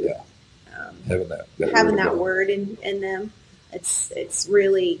lot for you. Yeah. Having that word in them, it's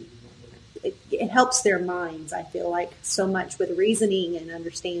really it helps their minds. I feel like so much with reasoning and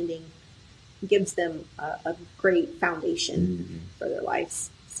understanding gives them a great foundation for their lives.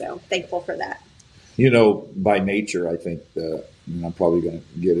 So thankful for that. By nature, I think I'm probably going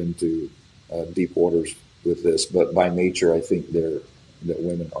to get into deep waters with this, but by nature, I think that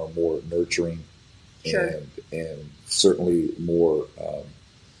women are more nurturing and certainly more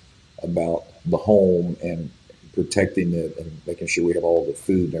about the home and protecting it and making sure we have all the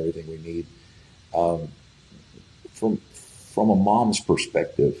food and everything we need. From a mom's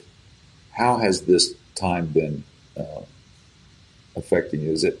perspective, how has this time been affecting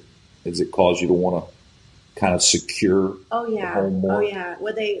you? Is it caused you to want to kind of secure the home more? Oh yeah.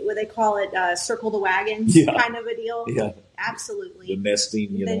 Would they call it circle the wagons kind of a deal? Yeah. Absolutely. The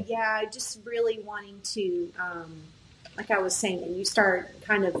nesting, Yeah, just really wanting to, like I was saying, you start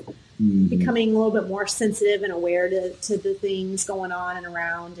kind of becoming a little bit more sensitive and aware to the things going on and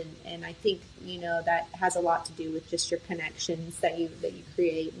around. And I think, that has a lot to do with just your connections that you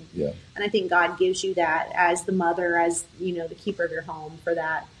create. And I think God gives you that as the mother, as, the keeper of your home for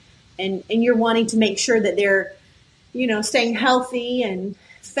that. And you're wanting to make sure that they're, staying healthy and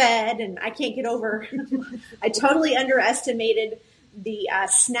fed. And I can't get over, I totally underestimated the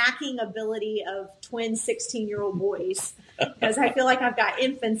snacking ability of twin 16-year-old boys, because I feel like I've got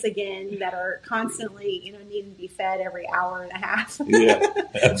infants again that are constantly, needing to be fed every hour and a half. Yeah,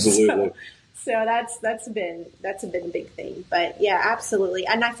 absolutely. So that's been a big thing. But yeah, absolutely.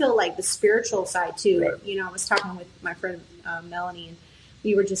 And I feel like the spiritual side too. Right. You know, I was talking with my friend Melanie, and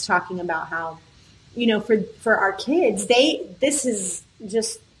we were just talking about how, you know, for our kids, this is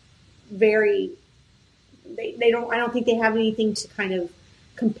just very. I don't think they have anything to kind of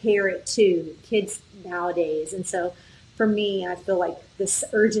compare it to kids nowadays. And so for me, I feel like this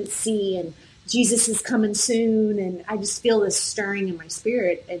urgency and Jesus is coming soon. And I just feel this stirring in my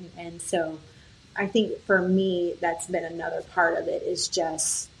spirit. And so I think for me, that's been another part of it is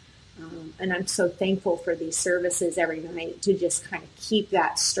just, and I'm so thankful for these services every night to just kind of keep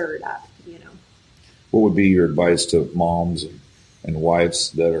that stirred up, you know. What would be your advice to moms and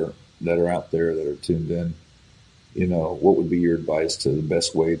wives that are out there that are tuned in? You know, what would be your advice to the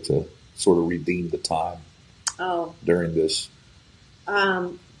best way to sort of redeem the time during this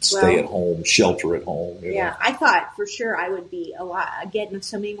stay at home, shelter at home? Yeah, I thought for sure I would be getting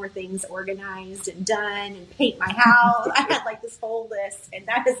so many more things organized and done and paint my house. I had like this whole list, and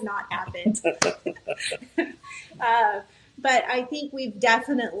that has not happened. But I think we've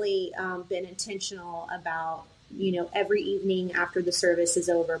definitely been intentional about, you know, every evening after the service is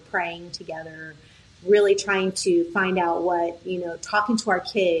over, praying together, really trying to find out what, you know, talking to our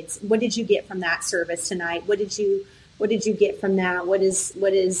kids. What did you get from that service tonight? What did you get from that? What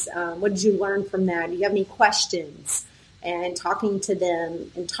did you learn from that? Do you have any questions? And talking to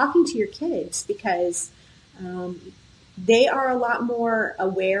them and talking to your kids, because they are a lot more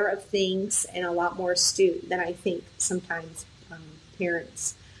aware of things and a lot more astute than I think sometimes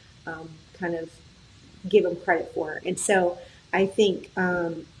parents kind of give them credit for. And so I think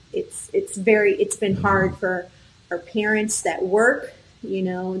it's been hard for our parents that work, you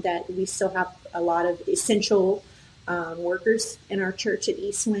know, that we still have a lot of essential workers in our church at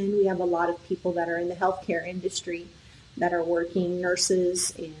Eastwind. We have a lot of people that are in the healthcare industry that are working,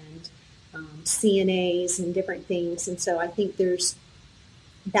 nurses and CNAs and different things. And so I think there's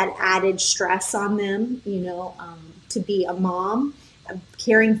that added stress on them, you know, to be a mom,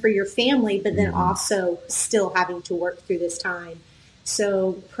 caring for your family, but then also still having to work through this time.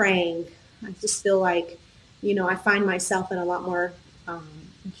 So praying, I just feel like, you know, I find myself in a lot more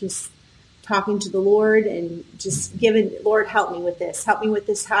just talking to the Lord and just giving, Lord, help me with this. Help me with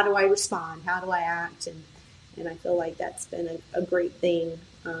this. How do I respond? How do I act? And I feel like that's been a great thing.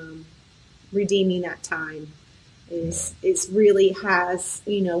 Redeeming that time is really has,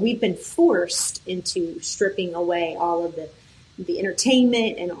 you know, we've been forced into stripping away all of the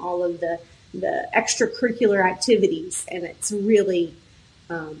entertainment and all of the extracurricular activities. And it's really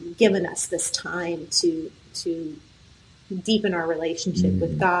given us this time to deepen our relationship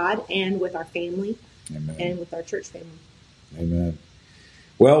with God and with our family. Amen. And with our church family. Amen.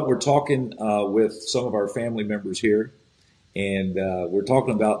 Well, we're talking with some of our family members here, and we're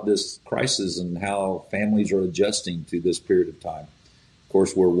talking about this crisis and how families are adjusting to this period of time. Of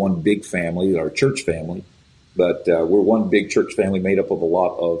course, we're one big family, our church family, but we're one big church family made up of a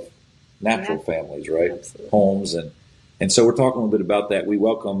lot of natural families, right? Absolutely. Homes. And so we're talking a little bit about that. We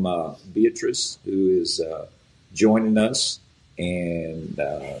welcome Beatrice, who is joining us, and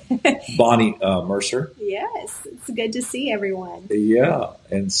Bonnie Mercer. Yes, it's good to see everyone. Yeah,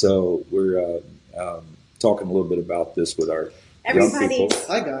 and so we're talking a little bit about this with our young people.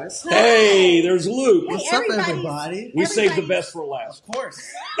 Hi, guys. Hey, there's Luke. Hey, what's up, everybody? We saved the best for last. Of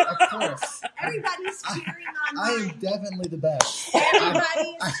course. Of course. Everybody's cheering on I am definitely the best.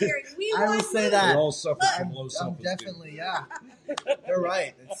 Everybody is cheering. I will say that. We all suffer from low I'm self-esteem. definitely, yeah. You're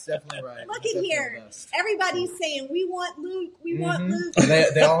right. It's definitely right. Look in here. Everybody's saying, we want Luke. We want Luke.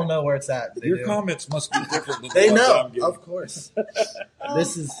 They all know where it's at. Your comments must be different than they the ones know. I'm getting. Of course.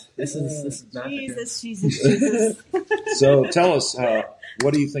 This is Jesus. So So tell us,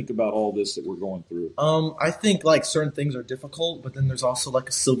 what do you think about all this that we're going through? I think like certain things are difficult, but then there's also like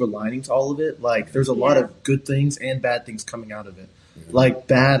a silver lining to all of it. Like there's a lot of good things and bad things coming out of it. Like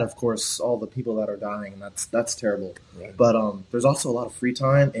bad, of course, all the people that are dying, and that's terrible. Right. But there's also a lot of free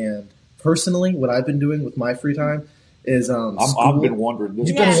time, and personally, what I've been doing with my free time is I've been wondering this.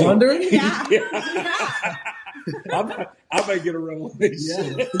 You've been wondering? Yeah. I may get a revelation.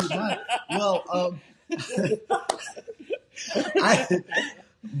 Yeah, you might. Well,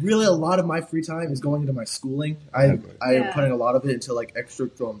 really a lot of my free time is going into my schooling. I am putting a lot of it into like extra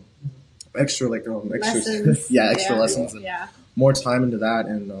lessons and more time into that,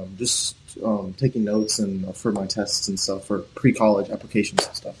 and just taking notes and for my tests and stuff for pre-college applications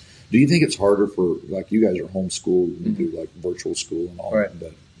and stuff. Do you think it's harder for, like, you guys are homeschooled and do like virtual school and all, right,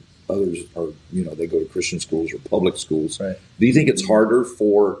 but others are, they go to Christian schools or public schools. Right. Do you think it's harder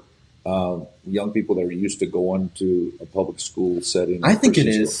for young people that are used to going to a public school setting? I think it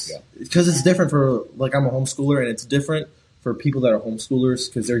Christian is school? because it's different for like I'm a homeschooler, and it's different for people that are homeschoolers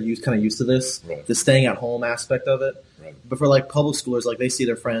because they're kind of used to this, Right. the staying at home aspect of it. Right. But for like public schoolers, like they see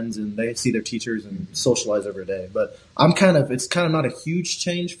their friends and they see their teachers and socialize every day. But it's kind of not a huge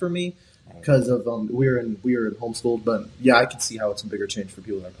change for me because of we were in homeschooled. But yeah, I can see how it's a bigger change for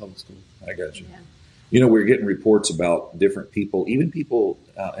people that are public school. I got you. Yeah. You know, we're getting reports about different people, even people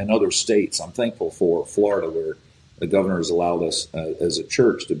in other states. I'm thankful for Florida, where the governor has allowed us as a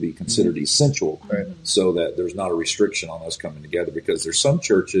church to be considered essential, Right. so that there's not a restriction on us coming together. Because there's some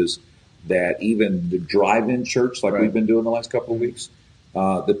churches that even the drive-in church, like Right. we've been doing the last couple of weeks,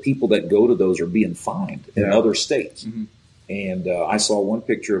 the people that go to those are being fined in Yeah. other states. Mhm. And I saw one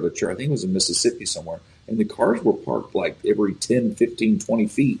picture of a church, I think it was in Mississippi somewhere, and the cars were parked like every 10, 15, 20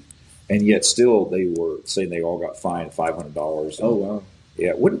 feet. And yet still they were saying they all got fined $500. Oh wow.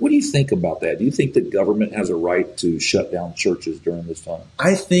 Yeah. What do you think about that? Do you think the government has a right to shut down churches during this time?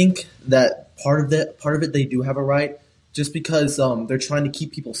 I think that part of it they do have a right, just because they're trying to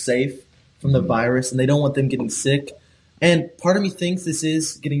keep people safe from the virus and they don't want them getting sick. And part of me thinks this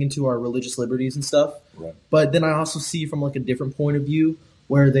is getting into our religious liberties and stuff. Right. But then I also see from like a different point of view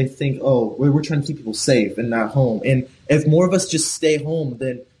where they think, oh, we're trying to keep people safe and not home. And if more of us just stay home,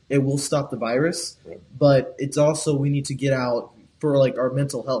 then it will stop the virus. Right. But it's also we need to get out for like our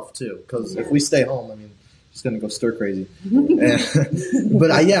mental health too, because if we stay home, I mean, it's gonna go stir crazy.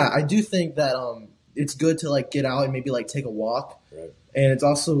 But I do think that it's good to like get out and maybe like take a walk, Right. and it's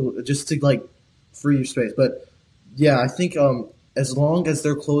also just to like free your space. But yeah, I think as long as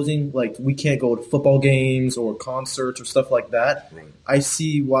they're closing, like we can't go to football games or concerts or stuff like that. Right. I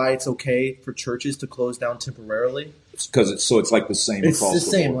see why it's okay for churches to close down temporarily. Because it's like the same It's across the the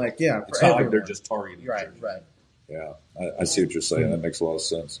same, board. like yeah, It's for not like everyone. they're just targeting right, churches. right. Yeah, I see what you're saying. That makes a lot of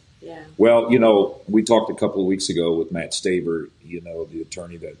sense. Yeah. Well, you know, we talked a couple of weeks ago with Matt Staver, you know, the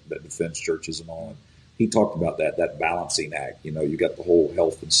attorney that defends churches and all. And he talked about that balancing act. You know, you got the whole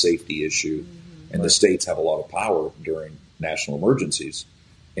health and safety issue, and the states have a lot of power during national emergencies,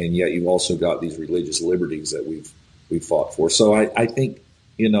 and yet you've also got these religious liberties that we've fought for. So I think,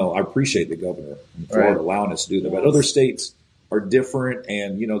 you know, I appreciate the governor in Florida allowing us to do that. But Yes. other states are different,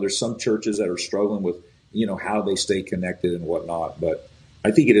 and you know, there's some churches that are struggling with, you know, how they stay connected and whatnot. But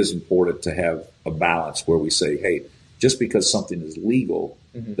I think it is important to have a balance where we say, hey, just because something is legal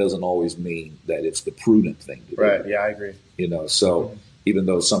doesn't always mean that it's the prudent thing to do. Right. Yeah, I agree. You know, so even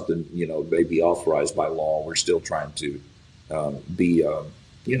though something, you know, may be authorized by law, we're still trying to be,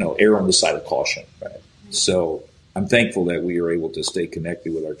 you know, err on the side of caution. Right. So I'm thankful that we are able to stay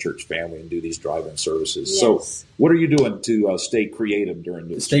connected with our church family and do these drive-in services. Yes. So what are you doing to stay creative during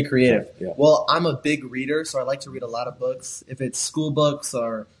this? Stay creative. Yeah. Well, I'm a big reader, so I like to read a lot of books. If it's school books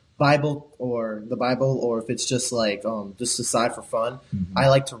or Bible or the Bible, or if it's just like just aside for fun, I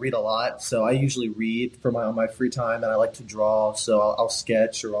like to read a lot. So I usually read for on my free time, and I like to draw. So I'll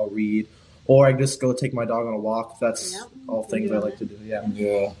sketch or I'll read, or I just go take my dog on a walk. That's Yep. all things I Doing like to do. Yeah,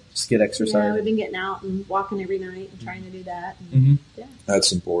 Yeah, just get Yeah, exercise. we've been getting out and walking every night and trying to do that. Mhm. Yeah.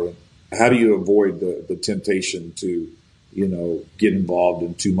 that's important. How do you avoid the temptation to, you know, get involved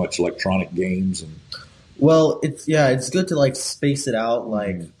in too much electronic games? And Well, it's good to like space it out.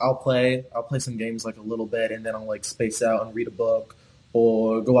 Like I'll play some games like a little bit, and then I'll like space out and read a book,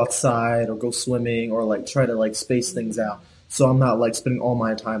 or go outside, or go swimming, or like try to like space things out. So I'm not like spending all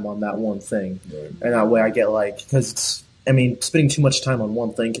my time on that one thing, and that way I get like because spending too much time on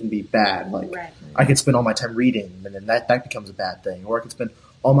one thing can be bad. Like Right. I could spend all my time reading, and then that becomes a bad thing, or I could spend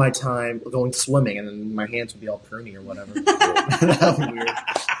all my time going swimming, and then my hands would be all pruny or whatever. That would be weird.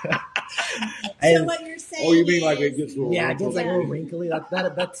 So And- what you're saying? Oh, you mean like is- it gets real? Yeah, it gets like a Yeah. little wrinkly.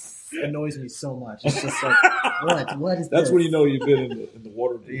 That annoys me so much. It's just like, what is That's this? when you know you've been in the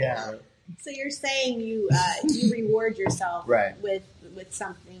water. too long, Yeah. right? So you're saying you reward yourself Right. with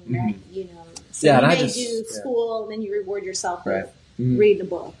something, right? You know, so Yeah, you and I may just- do yeah. school, and then you reward yourself Right. with reading a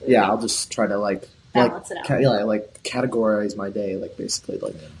book. Yeah, I'll just try to like Balance it out. like categorize my day. Like basically,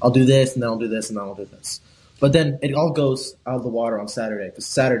 like I'll do this, and then I'll do this, and then I'll do this. But then it all goes out of the water on Saturday, because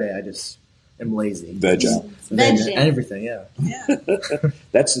Saturday I just am lazy. Veg out. Vegging. And everything, yeah. Yeah.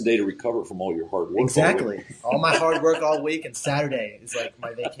 That's the day to recover from all your hard work. all Exactly. week. All my hard work all week, and Saturday is like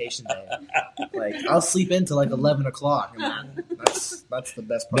my vacation day. Like I'll sleep in till like 11 o'clock. And that's the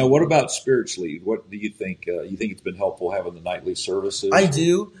best part. Now, what about spiritually? What do you think? You think it's been helpful having the nightly services? I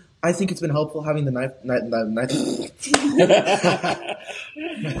do. I think it's been helpful having the night.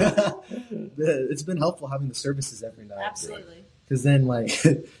 It's been helpful having the services every night. Absolutely. Because then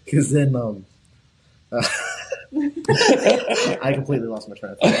I completely lost my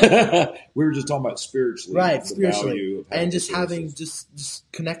train of thought. We were just talking about spiritually, Right, the spiritually, value of having and just having resources.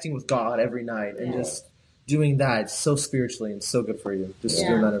 just connecting with God every night, and Yeah. just doing that. It's so spiritually and so good for you. Just Yeah.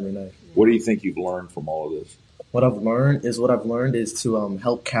 doing that every night. What do you think you've learned from all of this? What I've learned is to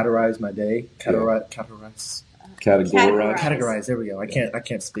help categorize my day. Categorize. There we go. I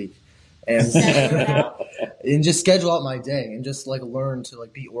can't speak. And Schedule it out. and just schedule out my day, and just like learn to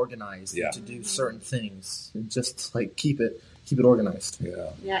like be organized, Yeah. and to do certain things, and just like keep it organized.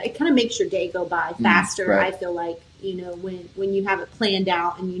 Yeah. Yeah, it kind of makes your day go by faster. right. I feel like, when you have it planned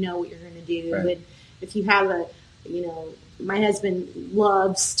out and you know what you're going to do. Right. And if you have my husband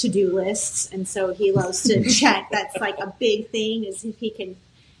loves to-do lists, and so he loves to check. That's like a big thing, is if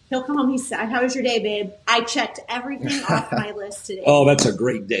he'll come home, he said, "How was your day, babe? I checked everything off my list today." Oh, that's a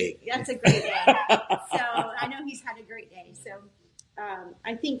great day. That's a great day. So I know he's had a great day. So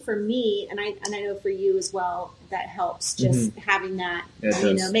I think for me, and I know for you as well, that helps just having that. Yeah,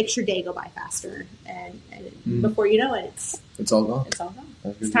 it does. Makes your day go by faster, and before you know it, It's all gone. it's all gone.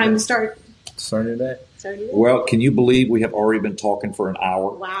 That's It's good. time to start. Starting today. Well, can you believe we have already been talking for an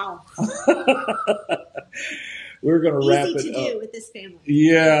hour? Wow, We're going to wrap easy it to up. do with this family.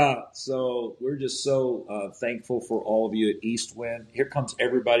 Yeah, so we're just so thankful for all of you at East Wind. Here comes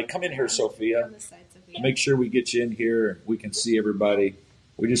everybody. Come in here, Sophia. On the side, Sophia. Make sure we get you in here and we can see everybody.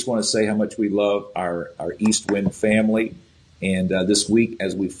 We just want to say how much we love our East Wind family. And this week,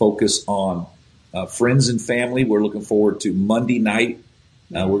 as we focus on friends and family, we're looking forward to Monday night.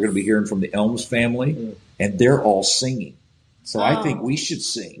 We're going to be hearing from the Elms family, and they're all singing. So I think we should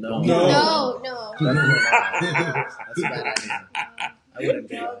sing. No. No. That's a bad idea. I wouldn't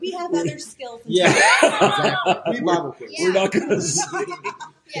do No, that. we have other skills. And Yeah, talents. exactly. We Bible quiz. We're not going to sing.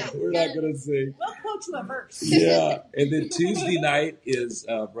 Yeah. We're not going to sing. We'll quote you a verse. Yeah, and then Tuesday night is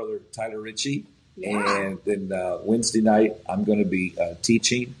Brother Tyler Ritchie, and then Wednesday night I'm going to be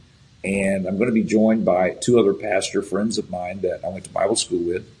teaching, and I'm going to be joined by two other pastor friends of mine that I went to Bible school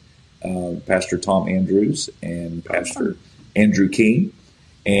with, Pastor Tom Andrews and Pastor Andrew King,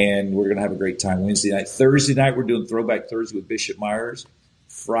 and we're going to have a great time Wednesday night. Thursday night we're doing Throwback Thursday with Bishop Myers.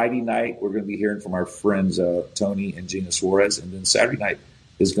 Friday night we're going to be hearing from our friends Tony and Gina Suarez, and then Saturday night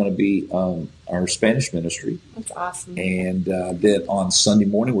is going to be our Spanish ministry. That's awesome. And then on Sunday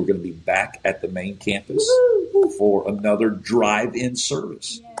morning, we're going to be back at the main campus for another drive-in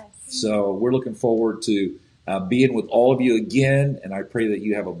service. Yes. So we're looking forward to being with all of you again. And I pray that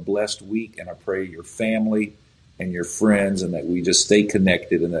you have a blessed week. And I pray your family and your friends, and that we just stay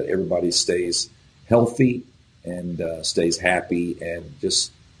connected, and that everybody stays healthy and stays happy, and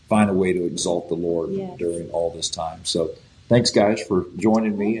just find a way to exalt the Lord Yes. during all this time. So thanks, guys, for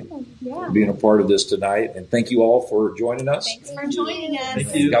joining me and Yeah. being a part of this tonight. And thank you all for joining us. Thanks for joining us.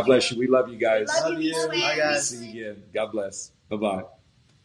 God bless you. We love you guys. Love you, East Wind. Bye, guys. See you again. God bless. Bye-bye.